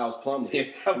move for Miles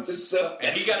Plumlee.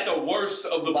 And he got the worst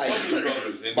of the Plumlee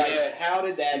brothers. How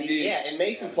did that? And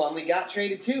Mason Plumlee got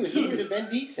traded too, and he would have been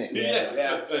decent.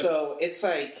 Yeah. So it's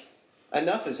like...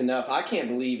 enough is enough. I can't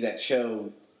believe that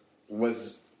show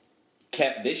was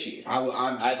kept this year.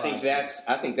 I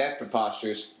think that's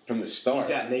preposterous from the start. He's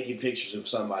got naked pictures of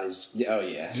somebody's. Oh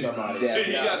yeah, somebody's.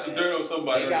 He got some dirt on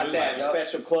somebody. He got that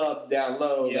special club down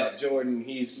low that Jordan.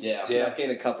 He's snuck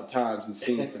in a couple times and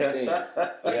seen some things.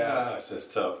 Gosh,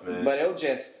 that's tough, man. But it'll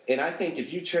and I think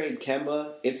if you trade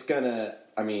Kemba, it's gonna.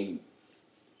 I mean.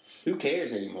 Who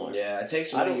cares anymore? Yeah, it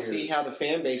takes. I don't see how the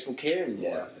fan base will care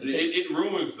anymore. Yeah, it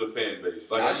ruins the fan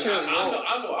base. Like I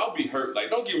know I'll be hurt.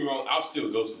 Like don't get me wrong, I'll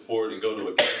still go support and go to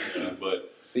a game,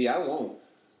 but see, I won't.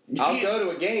 I'll go to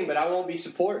a game, but I won't be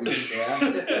supporting.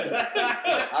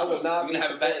 I will not. You're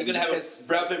gonna have a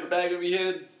brown paper bag over your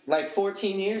head. Like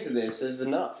 14 years of this is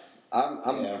enough.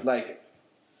 I'm like,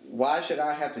 why should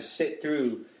I have to sit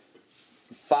through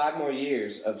 5 more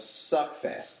years of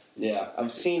suckfest? Yeah,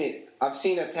 I've seen it. I've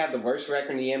seen us have the worst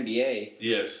record in the NBA.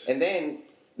 Yes. And then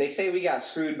they say we got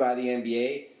screwed by the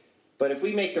NBA, but if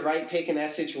we make the right pick in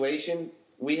that situation,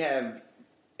 we have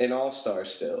an all-star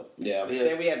still. Yeah.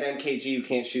 Say we have MKG who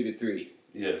can't shoot a 3.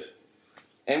 Yes.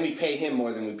 And we pay him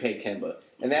more than we pay Kemba.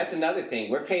 And that's another thing.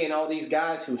 We're paying all these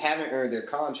guys who haven't earned their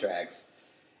contracts.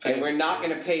 And we're not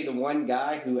going to pay the one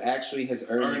guy who actually has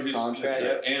earned his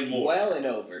contract and more. Well and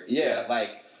over. Yeah.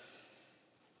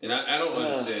 And I don't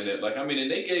understand that. Like, I mean, and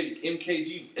they gave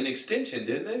MKG an extension,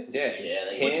 didn't they?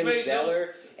 Yeah. Him, Zeller.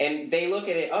 And they look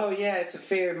at it, it's a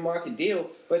fair market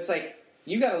deal. But it's like,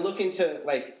 you got to look into,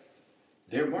 like,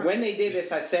 when they did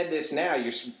this, I said this now,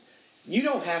 you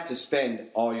don't have to spend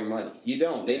all your money. You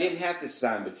don't. They didn't have to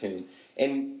sign Batum.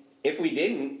 And if we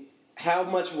didn't, how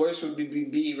much worse would we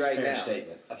be right now? Fair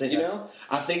statement.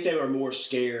 I think they were more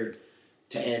scared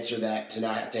to answer that, to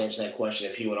not have to answer that question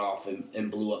if he went off and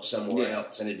blew up somewhere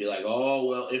else. And it'd be like, oh,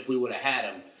 well, if we would have had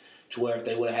him, to where if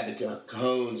they would have had the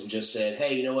cojones and just said,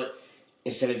 hey, you know what,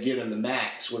 instead of giving him the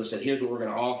max, would have said, here's what we're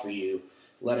going to offer you,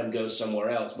 let him go somewhere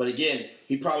else. But again,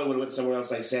 he probably would have went somewhere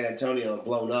else like San Antonio and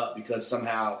blown up because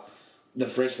somehow the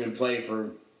Frenchmen play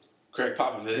for Greg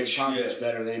Popovich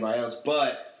better than anybody else,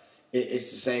 but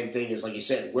it's the same thing as, like you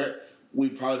said,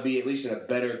 we'd probably be at least in a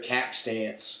better cap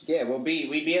stance. Yeah, we'd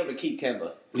be able to keep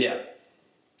Kemba. Yeah.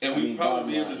 And we'd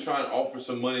probably be able to try and offer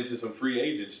some money to some free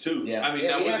agents, too. Yeah. I mean,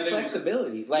 we have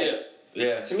flexibility.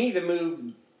 To me, the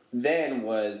move then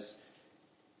was,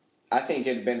 I think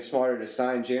it'd been smarter to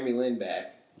sign Jeremy Lin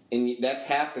back. And that's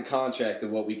half the contract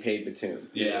of what we paid Batum.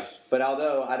 Yes. But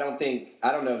although I don't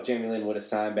know if Jeremy Lin would have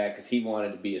signed back because he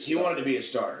wanted to be a starter. He wanted to be a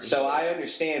starter. So I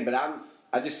understand, but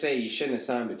I just say you shouldn't have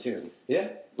signed Batum. Yeah.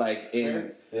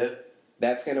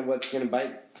 That's what's gonna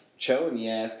bite Cho in the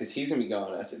ass because he's gonna be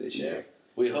gone after this year.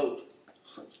 We hope.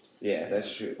 Yeah,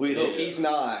 that's true. We hope. If he's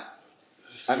not,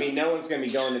 I mean, no one's going to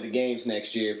be going to the games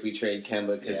next year if we trade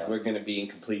Kemba because we're going to be in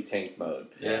complete tank mode.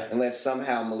 Yeah. Unless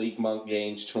somehow Malik Monk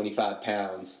gains 25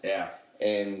 pounds. Yeah.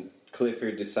 And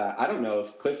Clifford I don't know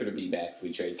if Clifford will be back if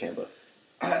we trade Kemba.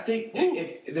 I think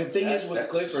the thing is with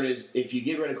Clifford is if you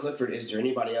get rid of Clifford, is there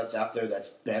anybody else out there that's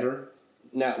better?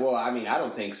 No, well, I mean, I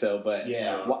don't think so, but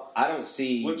I don't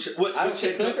see. I don't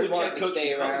see Clifford wanting to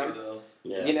stay around.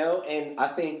 Yeah. You know, and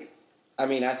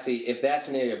I see if that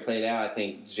scenario played out, I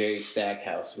think Jerry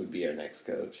Stackhouse would be our next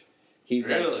coach. He's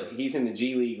he's in the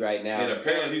G League right now, and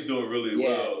apparently he's doing really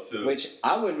well too. Which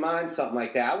I wouldn't mind something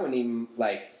like that. I wouldn't even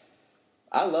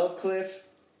I love Cliff.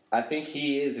 I think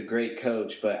he is a great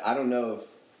coach, but I don't know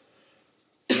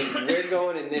if we're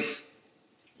going in this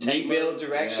rebuild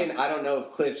direction. Yeah. I don't know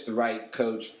if Cliff's the right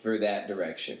coach for that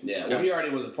direction. Yeah, well, he already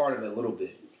was a part of it a little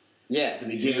bit. Yeah, at the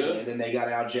beginning, and then they got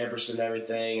Al Jefferson and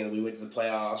everything, and we went to the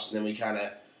playoffs, and then we kind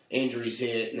of injuries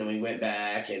hit, and then we went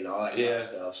back and all that kind of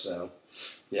stuff. So,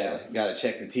 got to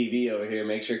check the TV over here,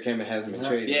 make sure Kemba hasn't been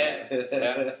traded. Yeah.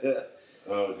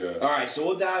 Oh god. All right, so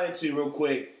we'll dive into real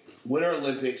quick Winter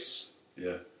Olympics.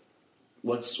 Yeah.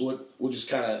 We'll just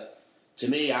kind of. To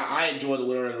me, I enjoy the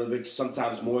Winter Olympics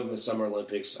sometimes more than the Summer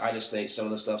Olympics. I just think some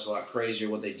of the stuff's a lot crazier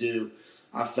what they do.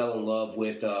 I fell in love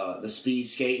with the speed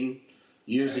skating.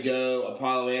 Years ago,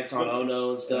 Apollo Anton Ono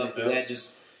and stuff. That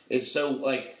just it's so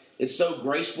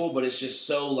graceful, but it's just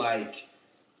so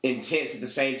intense at the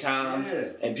same time. Yeah.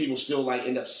 And people still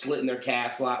end up slitting their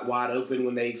calves wide open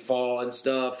when they fall and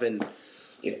stuff. And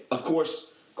of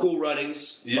course, cool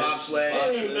runnings, bobsled.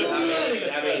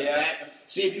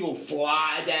 Seeing people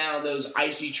fly down those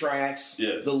icy tracks,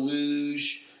 the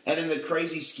luge, and then the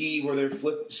crazy ski where they're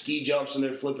ski jumps and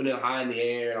they're flipping it high in the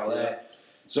air and all that.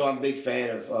 So I'm a big fan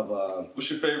of. What's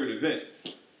your favorite event?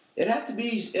 It'd have to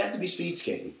be speed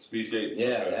skating. Speed skating.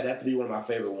 Yeah, that'd have to be one of my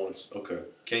favorite ones. Okay.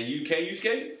 Can you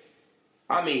skate?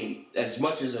 I mean, as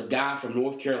much as a guy from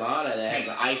North Carolina that has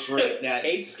an ice rink that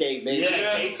skate skate, baby.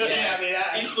 Yeah, skate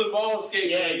skate. East Limon skate.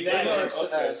 Yeah,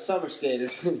 exactly. Summer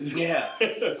skaters. Yeah,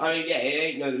 I mean, it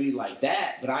ain't gonna be like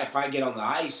that. But if I get on the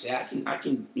ice, I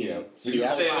can. See,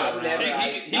 I've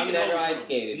never ice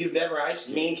skated. You've never ice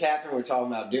skated. Me and Catherine were talking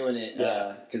about doing it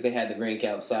because they had the rink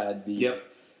outside.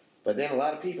 But then a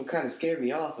lot of people kind of scared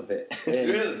me off of it.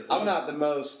 Really? I'm not the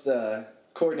most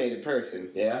coordinated person.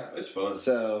 Yeah, it's fun.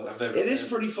 So it is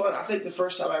pretty fun. I think the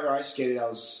first time I ever ice skated, I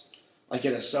was at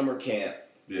a summer camp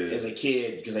as a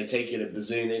kid because they take you to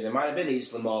bazillion things. It might have been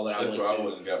East Lamar that I went to. That's where I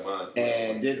went and got mine.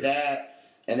 And did that,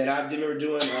 and then I remember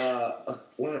doing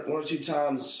one or two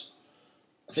times.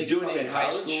 I think doing it in high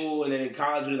school, and then in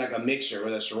college we did a mixer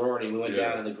with a sorority. We went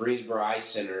down to the Greensboro Ice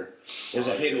Center. There's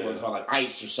a hidden one called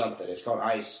Ice or something. It's called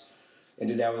Ice, and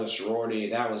did that with a sorority.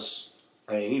 And that was.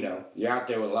 I mean, you're out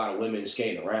there with a lot of women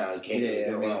skating around. You can't really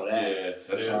go wrong with that. Yeah,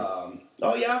 that's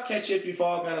true. I'll catch you if you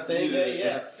fall kind of thing.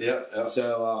 Yeah.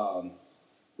 So,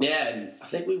 and I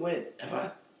think we went. I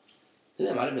think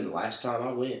that might have been the last time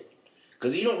I went.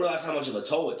 Because you don't realize how much of a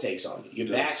toll it takes on you.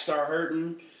 Your back start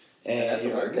hurting. And that's a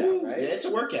workout, right? Yeah, it's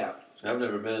a workout. I've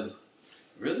never been.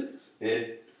 Really? Yeah.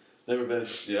 Never been.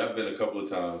 Yeah, I've been a couple of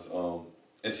times.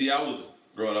 And see,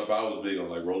 growing up, I was big on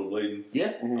rollerblading.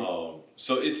 Yeah. Mm-hmm.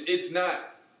 So it's not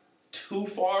too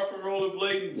far from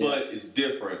rollerblading, but it's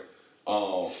different.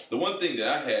 The one thing that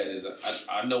I had is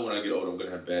I know when I get older I'm gonna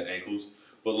have bad ankles,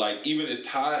 but even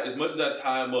as much as I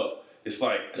tie them up, it's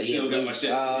I still got my shit.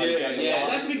 Yeah.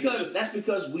 That's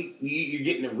because you're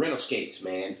getting the rental skates,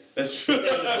 man. That's true.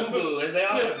 There's a boo-boo. They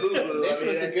all have boo-boo. This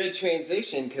was a good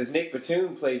transition because Nick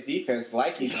Batum plays defense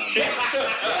like he's on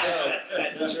that.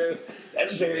 That's true.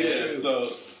 That's very true.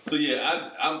 So yeah,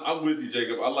 I'm with you,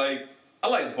 Jacob. I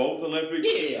like both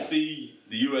Olympics to see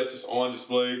the U.S. just on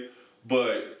display,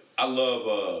 but I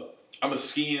love. I'm a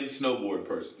skiing, snowboarding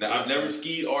person. Now I've never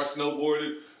skied or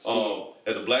snowboarded.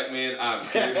 As a black man, I'm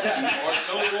scared to ski or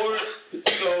snowboard.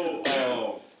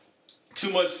 So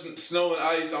too much snow and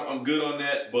ice, I'm good on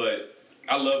that. But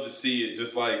I love to see it.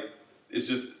 It's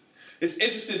just it's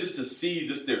interesting just to see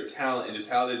just their talent and just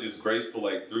how they're just graceful,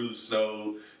 like through the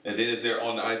snow, and then as they're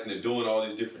on the ice and they're doing all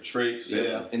these different tricks.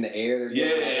 Yeah, in the air.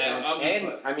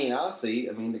 Honestly,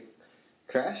 the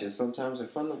crashes sometimes are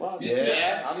fun to watch.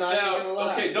 Yeah. I'm not even gonna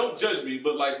lie. Okay, don't judge me,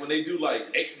 but like when they do like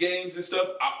X Games and stuff,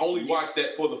 I only watch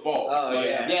that for the fall. Oh,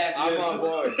 yeah. I'm on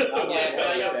board.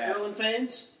 Are y'all curling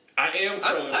fans? I am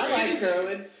curling. I like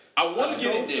curling. I want to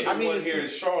get into one here in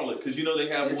it's Charlotte because you know they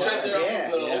have It's right there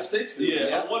off the Old States.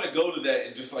 I want to go to that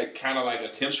and just like kind of like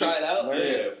attempt try it out.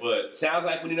 Yeah, but sounds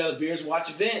like when you know the Beers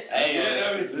Watch event.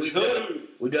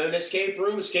 We've done an escape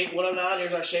room, Escape 109.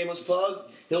 Here's our shameless plug.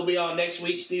 He'll be on next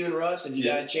week, Stephen Russ, and you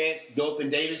got a chance to go up in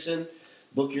Davison,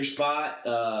 book your spot.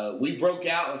 We broke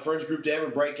out, the first group to ever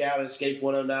break out at Escape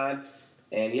 109,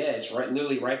 and it's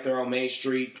literally right there on Main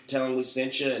Street. Tell them we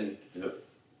sent you, and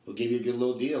we'll give you a good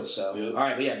little deal. So, all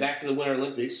right, but back to the Winter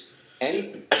Olympics. Any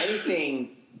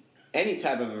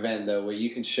type of event though where you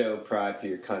can show pride for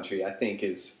your country, I think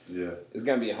is going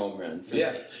to be a home run. For me.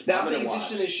 Now I think it's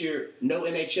interesting this year. No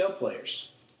NHL players.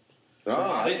 Oh,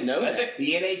 I didn't know that.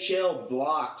 The NHL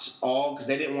blocked all because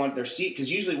they didn't want their seat.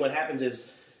 Because usually what happens is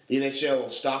the NHL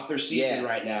will stop their season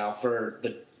right now for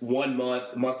the 1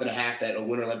 month, month and a half that the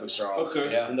Winter Olympics are on.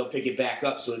 Okay. And they'll pick it back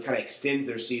up, so it kind of extends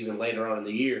their season later on in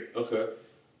the year. Okay.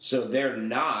 So they're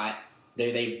not.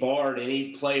 They've barred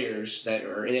any players that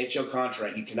are NHL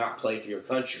contract. You cannot play for your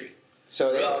country.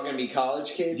 So they're all going to be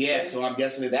college kids? Yeah, then? so I'm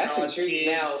guessing it's college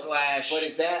kids / what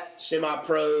is that?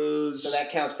 Semi-pros. So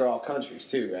that counts for all countries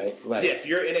too, right? Like, if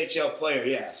you're an NHL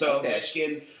player, So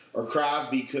Ovechkin or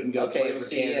Crosby couldn't go play for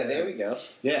Canada. Yeah, there we go.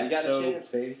 Yeah, you got a chance,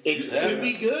 baby. It could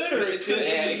be good, or it could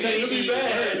be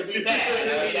bad.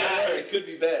 It could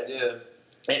be bad, yeah.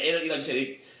 And like I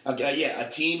said, a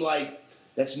team like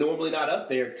that's normally not up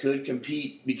there could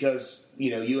compete because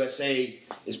USA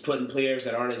is putting players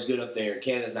that aren't as good up there.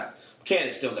 Canada's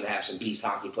still going to have some beast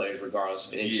hockey players regardless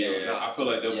of NHL or not. I feel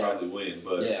like they'll probably win,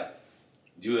 but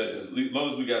U.S. as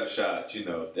long as we got a shot,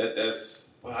 that's.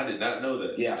 Well, I did not know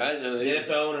that. Yeah, I know the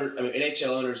NHL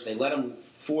owners, they let them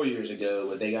 4 years ago,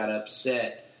 but they got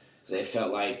upset because they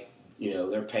felt like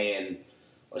they're paying.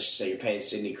 Let's just say you're paying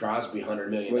Sidney Crosby $100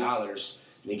 million.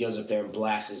 And he goes up there and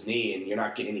blasts his knee, and you're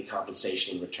not getting any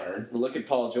compensation in return. Well, look at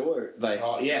Paul George. The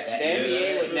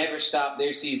NBA would never stop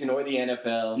their season, or the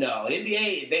NFL. No,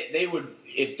 NBA, they would,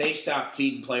 if they stopped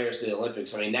feeding players to the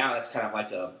Olympics. I mean, now that's kind of like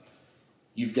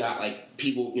you've got like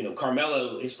people,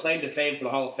 Carmelo, his claim to fame for the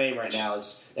Hall of Fame right now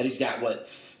is that he's got,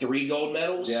 3 gold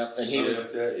medals? Yep, and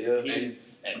he's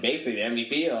basically the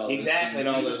MVP. Exactly, and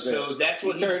all those. So that's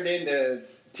what he turned into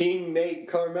teammate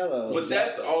Carmelo. But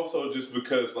that's also just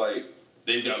because,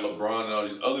 they've got LeBron and all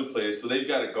these other players, so they've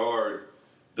got to guard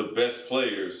the best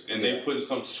players, and they put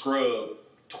some scrub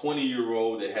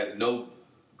 20-year-old that has no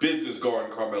business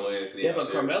guarding Carmelo Anthony. Yeah, but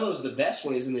Carmelo's the best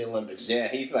when he's in the Olympics. Yeah,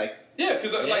 he's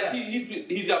because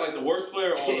he's got the worst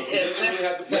player on him. He doesn't really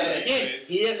have to play. Again,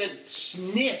 he hasn't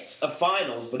sniffed a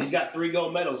finals, but he's got 3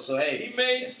 gold medals. So he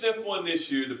may sniff one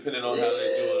this year, depending on how they do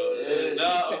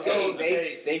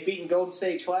it. They've beaten Golden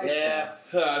State twice. Yeah,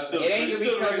 it ain't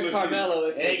because of Carmelo.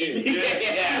 Exactly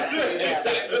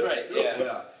right.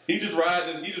 Yeah. He just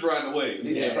riding the wave.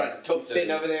 He's just riding,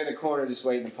 sitting over there in the corner, just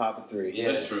waiting to pop a 3.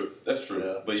 Yeah. That's true.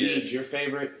 Yeah. But Jeebs, your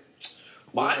favorite?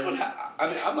 Mine would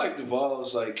I'm like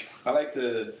Duvall's. I like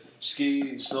to ski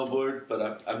and snowboard,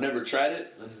 but I've never tried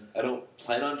it, and I don't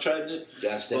plan on trying it. You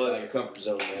gotta step out of your comfort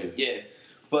zone, man. Yeah,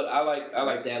 but I like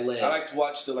that leg. I like to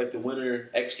watch the Winter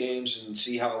X Games and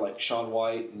see how Shaun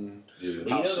White and they're in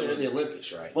the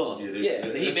Olympics, right? Well, he made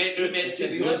it to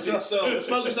the Olympics. So let's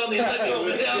focus on the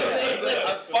Olympics.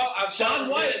 Shaun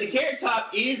White, the Carrot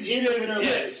Top, is in the Winter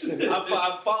Olympics.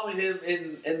 I'm following him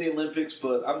in the Olympics,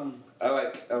 but I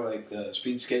like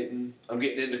speed skating. I'm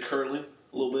getting into curling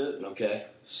a little bit. Okay.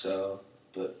 So,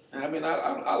 but I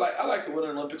like the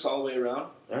Winter Olympics all the way around.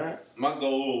 All right. My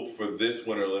goal for this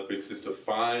Winter Olympics is to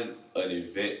find an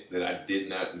event that I did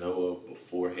not know of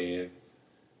beforehand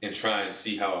and try and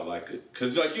see how I like it.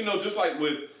 Because, just like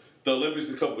with the Olympics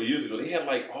a couple of years ago, they had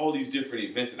all these different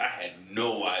events and I had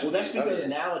no idea. Well, that's because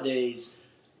nowadays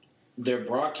they're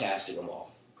broadcasting them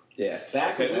all. Yeah.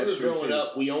 Back when we were growing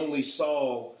up, we only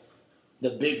saw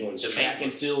the big ones, track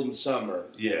and field in summer.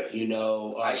 Yeah.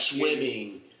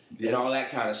 Swimming and all that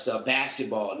kind of stuff.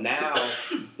 Basketball. Now,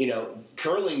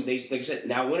 curling, like I said,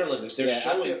 now Winter Olympics, they're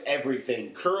showing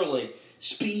everything. Curling,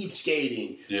 speed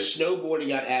skating, snowboarding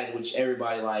got added, which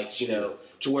everybody likes, to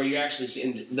where you're actually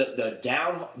seeing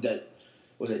the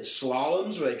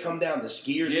slaloms where they come down, the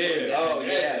skiers going down.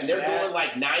 And they're going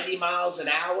 90 miles an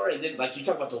hour, and then you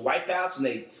talk about the wipeouts, and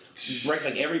they break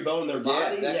every bone in their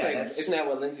body. Isn't that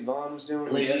what Lindsey Vonn was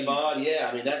doing? Lindsey Vonn,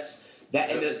 I mean, that's That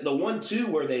and the one too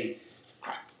where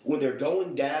when they're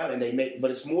going down and but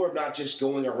it's more of not just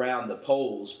going around the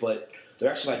poles, but they're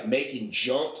actually like making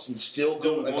jumps and still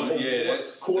going like a whole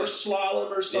course slalom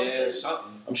or something. Yeah,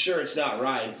 I'm sure it's not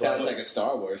right. It sounds like a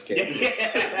Star Wars game.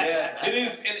 Yeah, it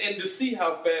is. And to see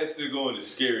how fast they're going is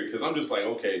scary because I'm just like,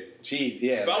 okay, jeez,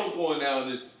 yeah. If I was going down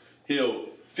this hill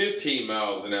 15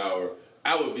 miles an hour,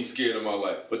 I would be scared of my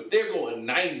life. But they're going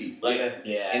 90.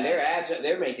 And they're agile.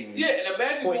 They're making and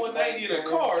imagine going 90 in a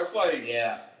car. It's like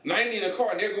 90 in a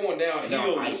car, and they're going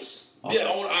downhill. On ice. Yeah,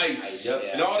 on ice. Yep.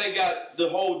 And all they got to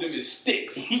hold them is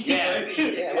sticks.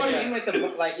 Even with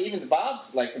the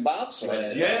bobs, like the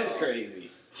bobsled. That's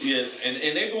crazy. Yeah,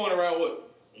 and they're going around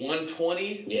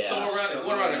 120? Yeah.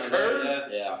 Somewhere around a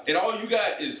curve. Yeah. And all you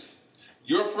got is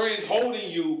your friends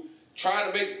holding you,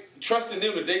 trusting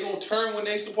them that they're going to turn when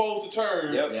they're supposed to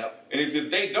turn. Yep. And if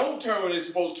they don't turn when they're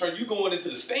supposed to turn, you going into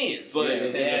the stands.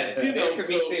 There could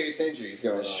be serious injuries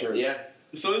going on. That's true. Yeah.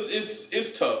 So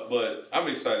it's tough, but I'm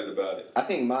excited about it. I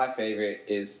think my favorite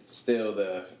is still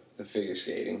the figure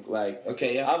skating. Like,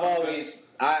 okay, I've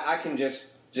always I can just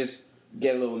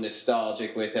get a little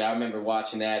nostalgic with it. I remember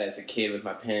watching that as a kid with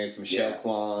my parents, Michelle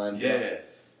Kwan,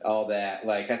 all that.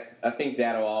 Like, I think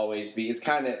that'll always be. It's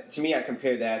kind of, to me, I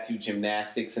compare that to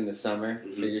gymnastics in the summer,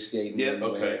 figure skating. Yeah.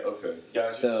 Okay.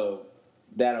 Gotcha. So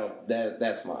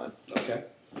that's mine. Okay.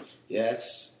 Yeah,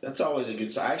 that's always a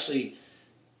good sign. Actually,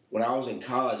 when I was in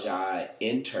college, I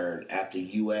interned at the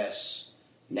U.S.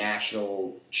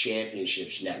 National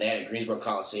Championships. They had a Greensboro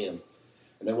Coliseum,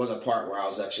 and there was a part where I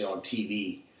was actually on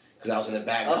TV because I was in the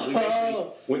back. We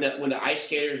basically, when the ice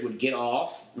skaters would get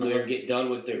off, when they would get done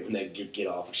with their when they get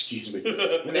off. Excuse me.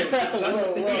 When they would get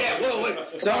done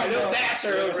with sorry, no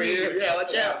Nasser over here. Yeah,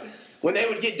 watch out. When they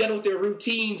would get done with their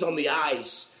routines on the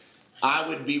ice, I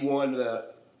would be one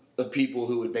of the people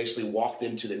who would basically walk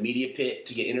them to the media pit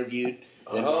to get interviewed.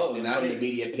 Then walk them from the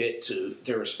media pit to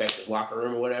their respective locker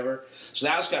room or whatever. So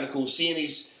that was kind of cool, seeing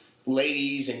these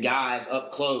ladies and guys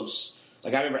up close.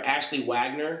 Like, I remember Ashley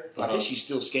Wagner. I think she's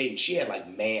still skating. She had, like,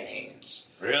 man hands.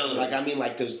 Really? Like, I mean,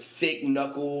 like, those thick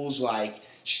knuckles. Like,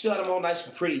 she still had them all nice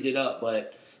and pretty did up.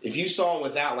 But if you saw them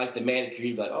without, like, the manicure,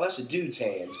 you'd be like, oh, that's a dude's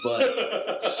hands. But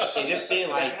it just seemed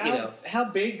like, How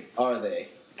big are they?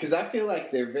 Because I feel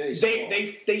like they're very small.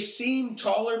 They seem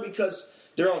taller because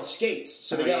they're on skates.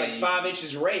 So they got, like, 5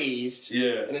 inches raised.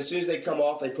 Yeah. And as soon as they come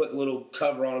off, they put the little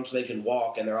cover on them so they can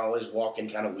walk. And they're always walking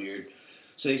kind of weird.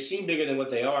 So they seem bigger than what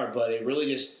they are, but it really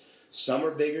just, some are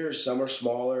bigger, some are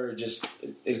smaller. Just,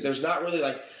 there's not really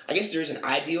like, I guess there's an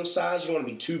ideal size. You don't want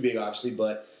to be too big, obviously,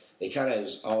 but they kind of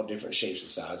all different shapes and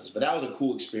sizes. But that was a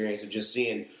cool experience of just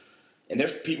seeing, and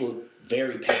there's people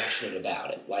very passionate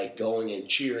about it, like going and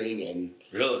cheering and.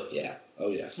 Really? Yeah. Oh,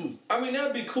 yeah. I mean,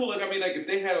 that'd be cool. Like, if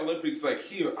they had Olympics like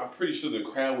here, I'm pretty sure the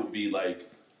crowd would be like,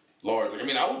 large. Like,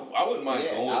 I wouldn't mind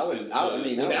going to.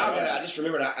 I just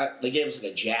remembered they gave us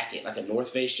like a jacket, like a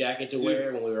North Face jacket to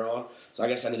wear when we were on. So I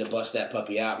guess I need to bust that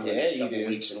puppy out for the next couple of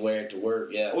weeks and wear it to work.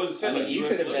 Yeah. What does it say?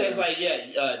 It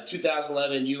says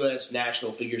 2011 U.S.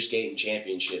 National Figure Skating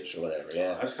Championships or whatever.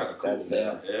 Yeah. That's kind of cool. It was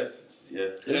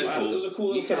a cool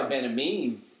little time. You could have been a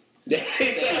meme. That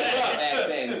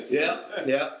thing.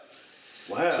 Yep.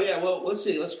 Wow. So well, let's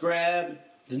see. Let's grab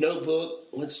the notebook.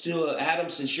 Let's do Adam,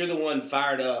 since you're the one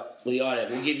fired up,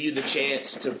 we'll give you the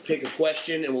chance to pick a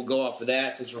question, and we'll go off of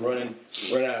that since we're running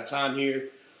out of time here.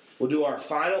 We'll do our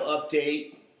final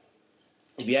update.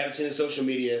 If you haven't seen the social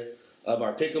media of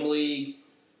our Pick'em League,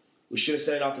 we should have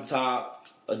said it off the top.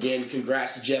 Again,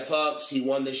 congrats to Jeff Hucks. He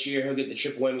won this year. He'll get the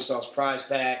Triple Whammy Sauce prize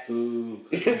pack. Ooh.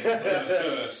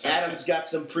 Adam's got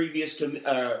some previous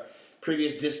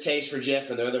distaste for Jeff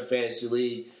and the other fantasy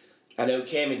league. I know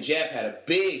Cam and Jeff had a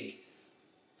big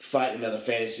fight in another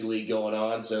fantasy league going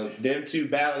on, so them two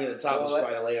battling at the top was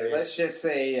quite hilarious. Let's just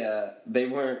say they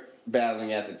weren't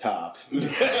battling at the top.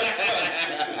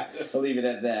 I'll leave it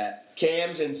at that.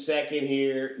 Cam's in second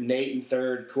here, Nate in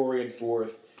third, Corey in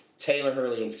fourth, Taylor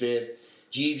Hurley in fifth.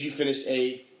 Jeebs, you finished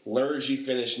eighth. Lurs, you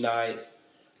finished ninth.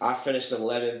 I finished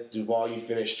 11th. Duvall, you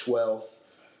finished 12th.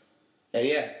 And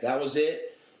that was it.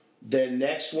 The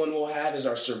next one we'll have is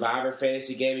our Survivor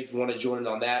Fantasy game. If you want to join in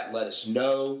on that, let us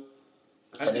know.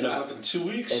 That's been out in 2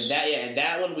 weeks. And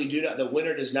that one we do not. The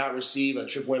winner does not receive a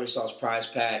Triple Whammy Sauce prize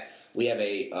pack. We have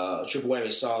a Triple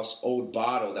Whammy Sauce old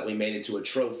bottle that we made into a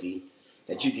trophy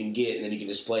that you can get, and then you can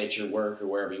display at your work or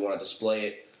wherever you want to display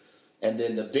it. And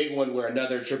then the big one where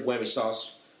another Triple Whammy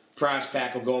Sauce prize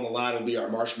pack will go on the line will be our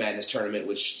March Madness tournament,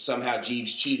 which somehow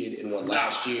Jeebs cheated and won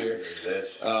last year.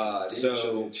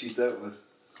 So cheat that one.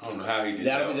 I don't know how he did.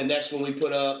 That'll be the next one we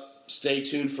put up. Stay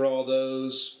tuned for all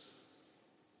those.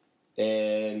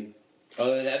 And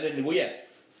Other than that, then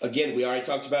again, we already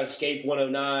talked about Escape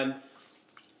 109.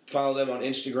 Follow them on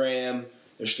Instagram.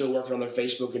 They're still working on their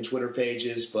Facebook and Twitter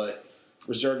pages, but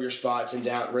reserve your spots and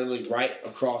down really right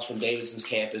across from Davidson's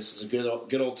campus. It's a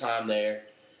good old time there.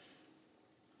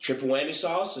 Triple Whammy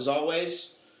Sauce, as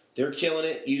always, they're killing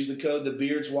it. Use the code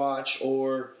TheBeardsWatch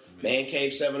or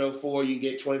ManCave704. You can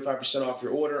get 25% off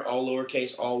your order, all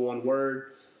lowercase, all one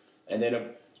word. And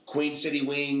then Queen City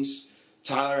Wings.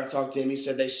 Tyler, I talked to him. He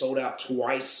said they sold out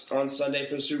twice on Sunday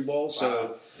for the Super Bowl.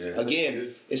 So,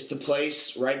 again, it's the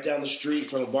place right down the street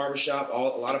from a barbershop. A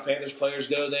lot of Panthers players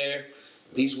go there.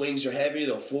 These wings are heavy.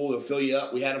 They'll fill you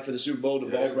up. We had them for the Super Bowl.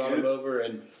 Duvall brought them over,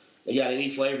 and they got any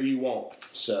flavor you want.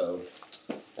 So,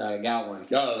 I got one.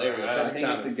 Oh, there we go. I think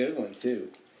it's a good one, too.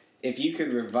 If you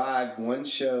could revive one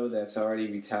show that's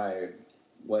already retired,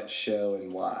 what show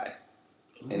and why?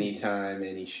 Ooh. Anytime,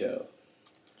 any show.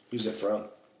 Who's it from?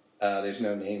 There's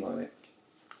no name on it.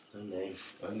 No name.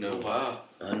 Unknown. Wow.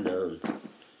 Unknown.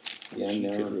 Yeah,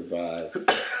 unknown. Could revive.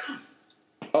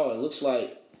 Oh, it looks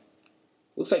like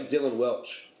Dylan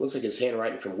Welch. Looks like his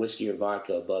handwriting from Whiskey or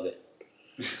Vodka above it.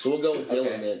 So we'll go with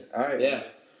Dylan then. All right. Yeah.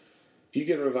 If you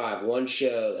could revive one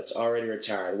show that's already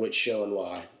retired, which show and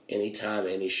why? Anytime,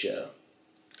 any show.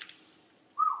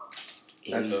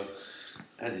 That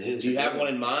is. Do you have one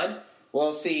in mind?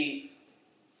 Well, see,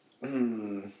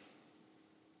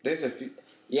 there's a few.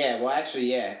 Yeah, well,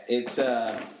 actually, yeah. It's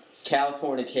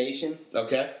Californication.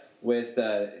 Okay. With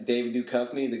David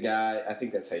Duchovny, the guy, I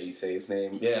think that's how you say his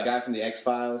name. Yeah. The guy from the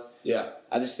X-Files. Yeah.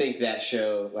 I just think that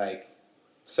show,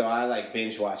 so I,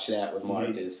 binge watch that with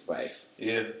Marcus,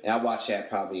 Yeah. And I watched that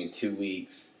probably in 2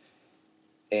 weeks.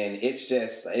 And it's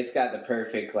just, it's got the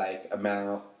perfect,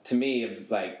 amount, to me, of,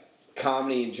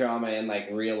 comedy and drama and,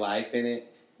 real life in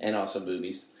it. And also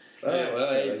boobies. Oh,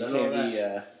 well,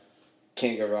 so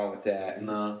can't go wrong with that.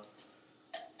 No.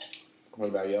 What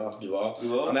about y'all?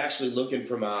 Duvall? I'm actually looking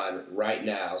for mine right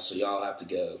now, so y'all have to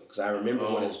go. Because I remember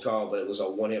what it was called, but it was a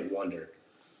one-hit wonder.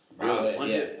 Wow,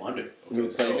 one-hit wonder. Okay,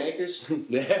 Playmakers?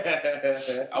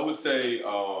 I would say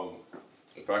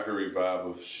if I could revive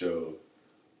a show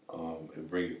and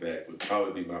bring it back, would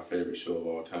probably be my favorite show of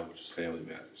all time, which is Family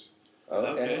Matters.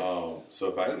 Okay. So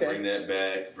if I can bring that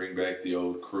back, bring back the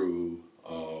old crew,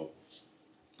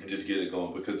 and just get it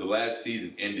going. Because the last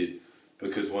season ended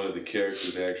because one of the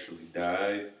characters actually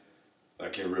died,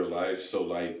 in real life. So,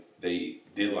 they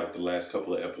did, the last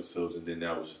couple of episodes, and then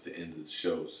that was just the end of the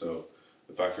show. So,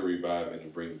 if I could revive it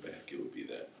and bring it back, it would be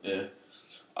that. Yeah.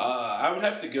 I would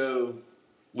have to go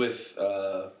with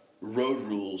Road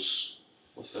Rules.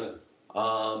 What's that?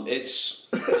 It's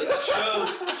a show.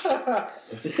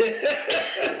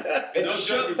 It's a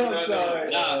show. I'm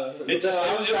sorry. It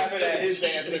was after his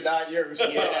answer, not yours.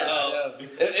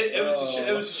 It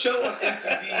was a show on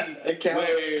MTV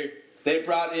where they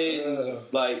brought in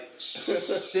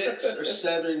 6 or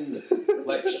 7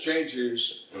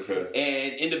 strangers. Okay.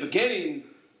 And in the beginning,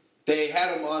 they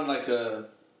had them on a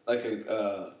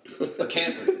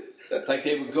camper.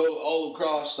 They would go all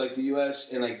across the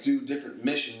U.S. and do different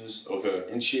missions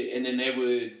and shit, and then they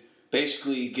would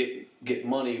basically get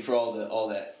money for all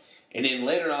that, and then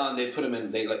later on they put them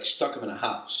in, they stuck them in a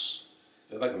house.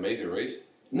 Is that Amazing Race?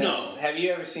 No. Have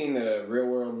you ever seen the Real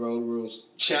World Road Rules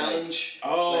Challenge?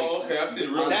 Okay, I've seen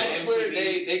Real World. That's where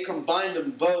they combined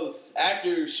them both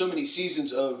after so many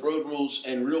seasons of Road Rules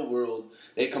and Real World.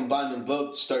 They combined them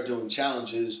both to start doing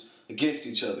challenges against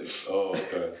each other. Oh,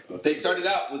 okay. They started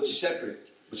out with separate.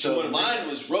 So mine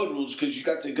was Road Rules because you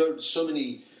got to go to so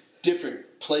many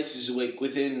different places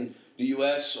within the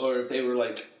U.S. or if they were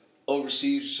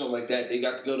overseas or something like that, they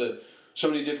got to go to so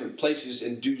many different places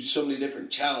and do so many different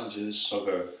challenges.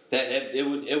 Okay. That it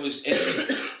was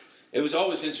interesting. It was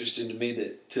always interesting to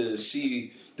me to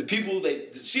see the people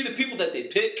that they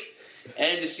pick.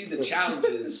 And to see the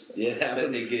challenges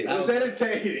that they get. That was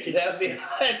entertaining. That was a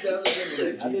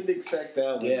good one. I didn't expect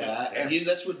that one. Yeah,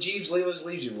 that's what Jeebs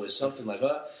leaves you with, something like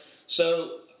that.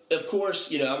 So, of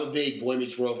course, I'm a big Boy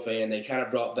Meets World fan. They kind of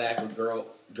brought back a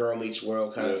Girl Meets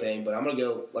World kind of thing. But I'm going to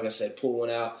go, like I said, pull one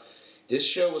out. This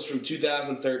show was from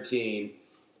 2013.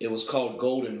 It was called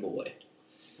Golden Boy.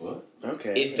 What?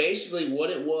 Okay. It basically,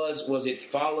 what it was it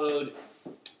followed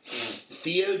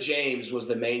Theo James was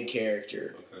the main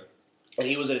character. And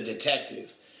he was a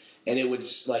detective, and it would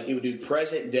do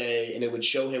present day, and it would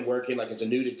show him working as a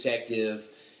new detective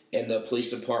in the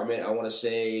police department. I want to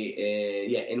say,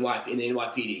 in the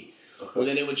NYPD. Okay. Well,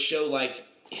 then it would show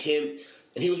him,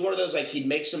 and he was one of those he'd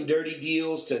make some dirty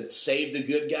deals to save the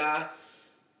good guy,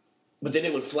 but then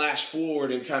it would flash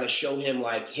forward and kind of show him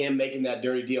him making that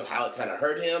dirty deal, how it kind of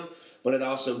hurt him, but it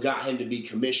also got him to be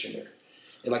commissioner.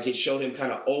 and like it showed him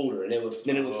kind of older, and then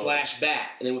it would flash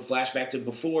back, and then it would flash back to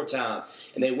before time,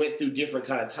 and they went through different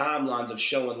kind of timelines of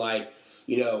showing like,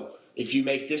 if you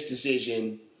make this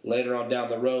decision later on down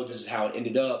the road, this is how it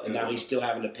ended up, and now he's still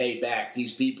having to pay back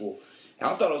these people. And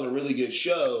I thought it was a really good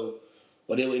show,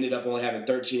 but it ended up only having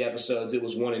 13 episodes. It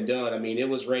was one and done. I mean, it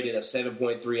was rated a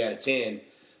 7.3 out of 10,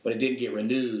 but it didn't get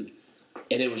renewed,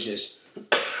 and it was just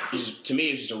to me,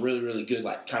 it was just a really, really good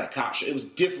like kind of cop show. It was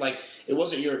different. Like it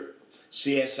wasn't your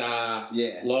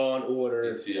CSI, Law and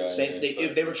Order.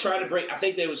 They were trying to bring. I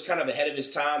think they was kind of ahead of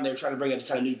his time. They were trying to bring a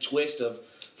kind of new twist of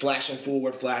flashing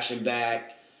forward, flashing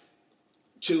back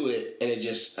to it, and it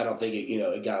just. I don't think it.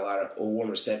 It got a lot of warm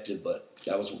receptive, but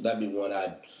that'd be one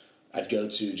I'd go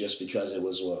to just because it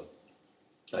was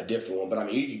a different one. But I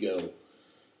mean, you could go.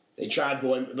 They tried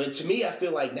but to me, I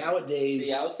feel like nowadays.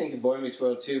 See, I was thinking Boy Meets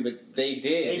World too, but they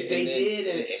did. They did,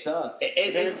 and it sucked.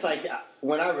 And then it's like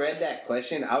when I read that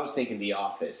question, I was thinking The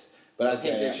Office, but I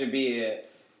think there should be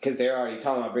because they're already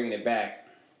talking about bringing it back.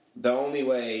 The only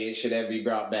way it should ever be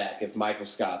brought back if Michael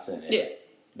Scott's in it.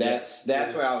 Yeah, that's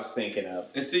where I was thinking of.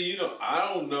 And see,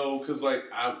 I don't know because like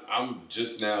I'm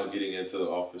just now getting into The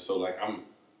Office, so like I'm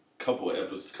couple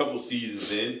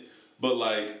seasons in. But,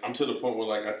 like, I'm to the point where,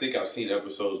 like, I think I've seen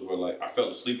episodes where, like, I fell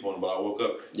asleep on him, but I woke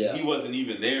up. Yeah. He wasn't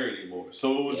even there anymore.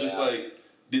 So it was just like,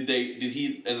 did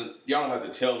he, and y'all don't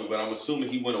have to tell me, but I'm assuming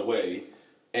he went away.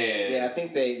 And I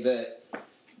think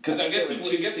because I guess there were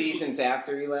 2 seasons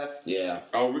after he left. Yeah.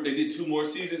 Oh, they did 2 more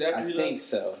seasons after he left? I think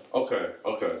so. Okay.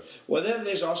 Well, then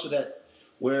there's also that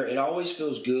where it always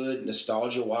feels good,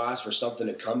 nostalgia-wise, for something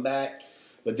to come back.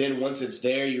 But then once it's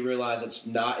there, you realize it's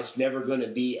never going to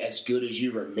be as good as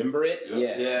you remember it.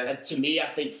 Yeah. To me, I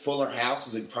think Fuller House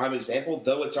is a prime example,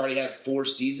 though it's already had 4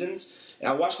 seasons. And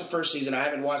I watched the first season. I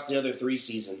haven't watched the other 3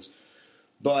 seasons.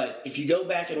 But if you go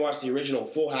back and watch the original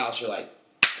Full House, you're like,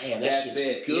 man, that's just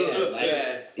good.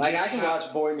 Yeah. Like I can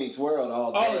watch Boy Meets World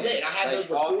all day. All day. And I had those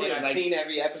recorded. I've seen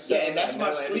every episode. Yeah, and that's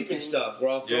my sleeping stuff, where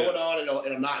I'll throw it on and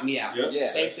it'll knock me out. Yeah.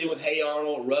 Same thing with Hey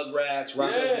Arnold, Rugrats,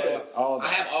 I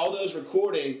have all those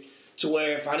recording to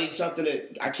where if I need something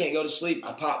that I can't go to sleep,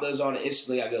 I pop those on and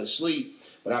instantly I go to sleep.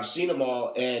 But I've seen them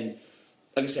all, and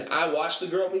like I said, I watched The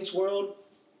Girl Meets World.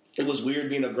 It was weird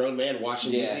being a grown man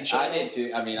watching Disney Channel. I did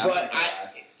too. I mean,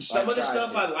 some of the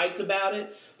stuff I liked about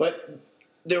it, but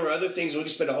there were other things. We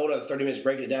could spend a whole other 30 minutes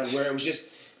breaking it down. Where it was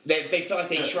just they felt like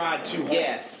they tried too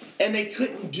hard, and they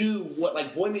couldn't do what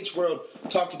like Boy Meets World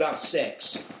talked about: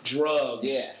 sex,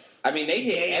 drugs. Yeah, I mean they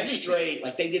did everything. Straight.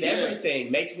 Like they did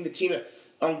everything, making the team.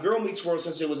 On Girl Meets World,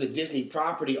 since it was a Disney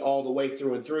property all the way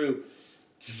through and through,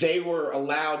 they were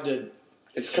allowed to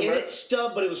hit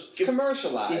stuff, but it was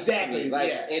commercialized. Exactly.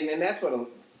 And that's what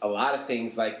a lot of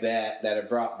things like that are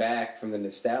brought back from the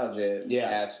nostalgia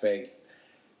aspect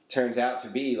turns out to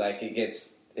be. Like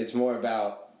it's more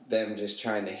about them just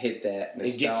trying to hit that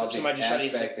nostalgic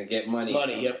aspect and get money.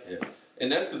 Yeah.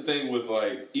 And that's the thing with,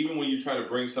 like, even when you're trying to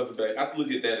bring something back, I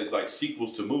look at that as, like,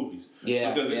 sequels to movies.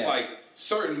 Yeah. Because it's like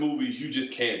certain movies you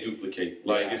just can't duplicate.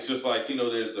 Like, it's just like,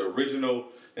 there's the original,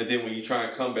 and then when you try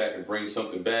and come back and bring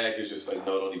something back, it's just like,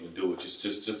 no, don't even do it.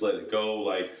 Just let it go.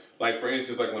 Like for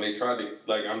instance, like, when they tried to,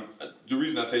 like, the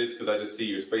reason I say this is because I just see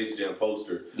your Space Jam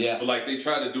poster. Yeah. But, like, they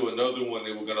tried to do another one.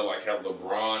 They were going to, like, have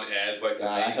LeBron as, like, the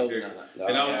main character.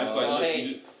 And I was just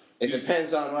like, it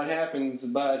depends on what happens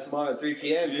by tomorrow at 3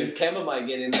 p.m. because Kemba might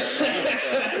get in there.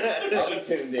 So I'll be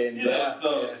tuned in.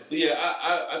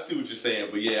 I see what you're saying,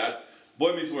 but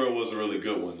Boy Meets World was a really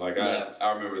good one. Like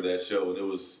I remember that show, and it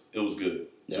was good.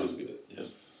 Yeah. It was good. Yeah.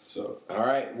 So all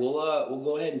right, we'll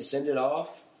go ahead and send it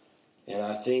off, and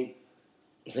I think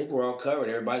we're all covered.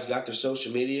 Everybody's got their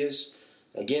social medias.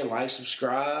 Again, like,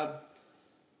 subscribe.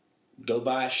 Go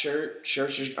buy a shirt.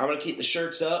 I'm going to keep the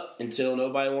shirts up until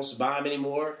nobody wants to buy them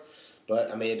anymore.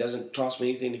 But, I mean, it doesn't cost me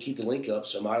anything to keep the link up,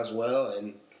 so might as well.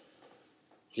 And,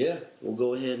 we'll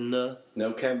go ahead and... no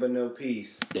Kemba, no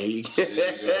peace. There you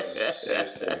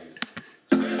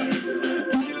go.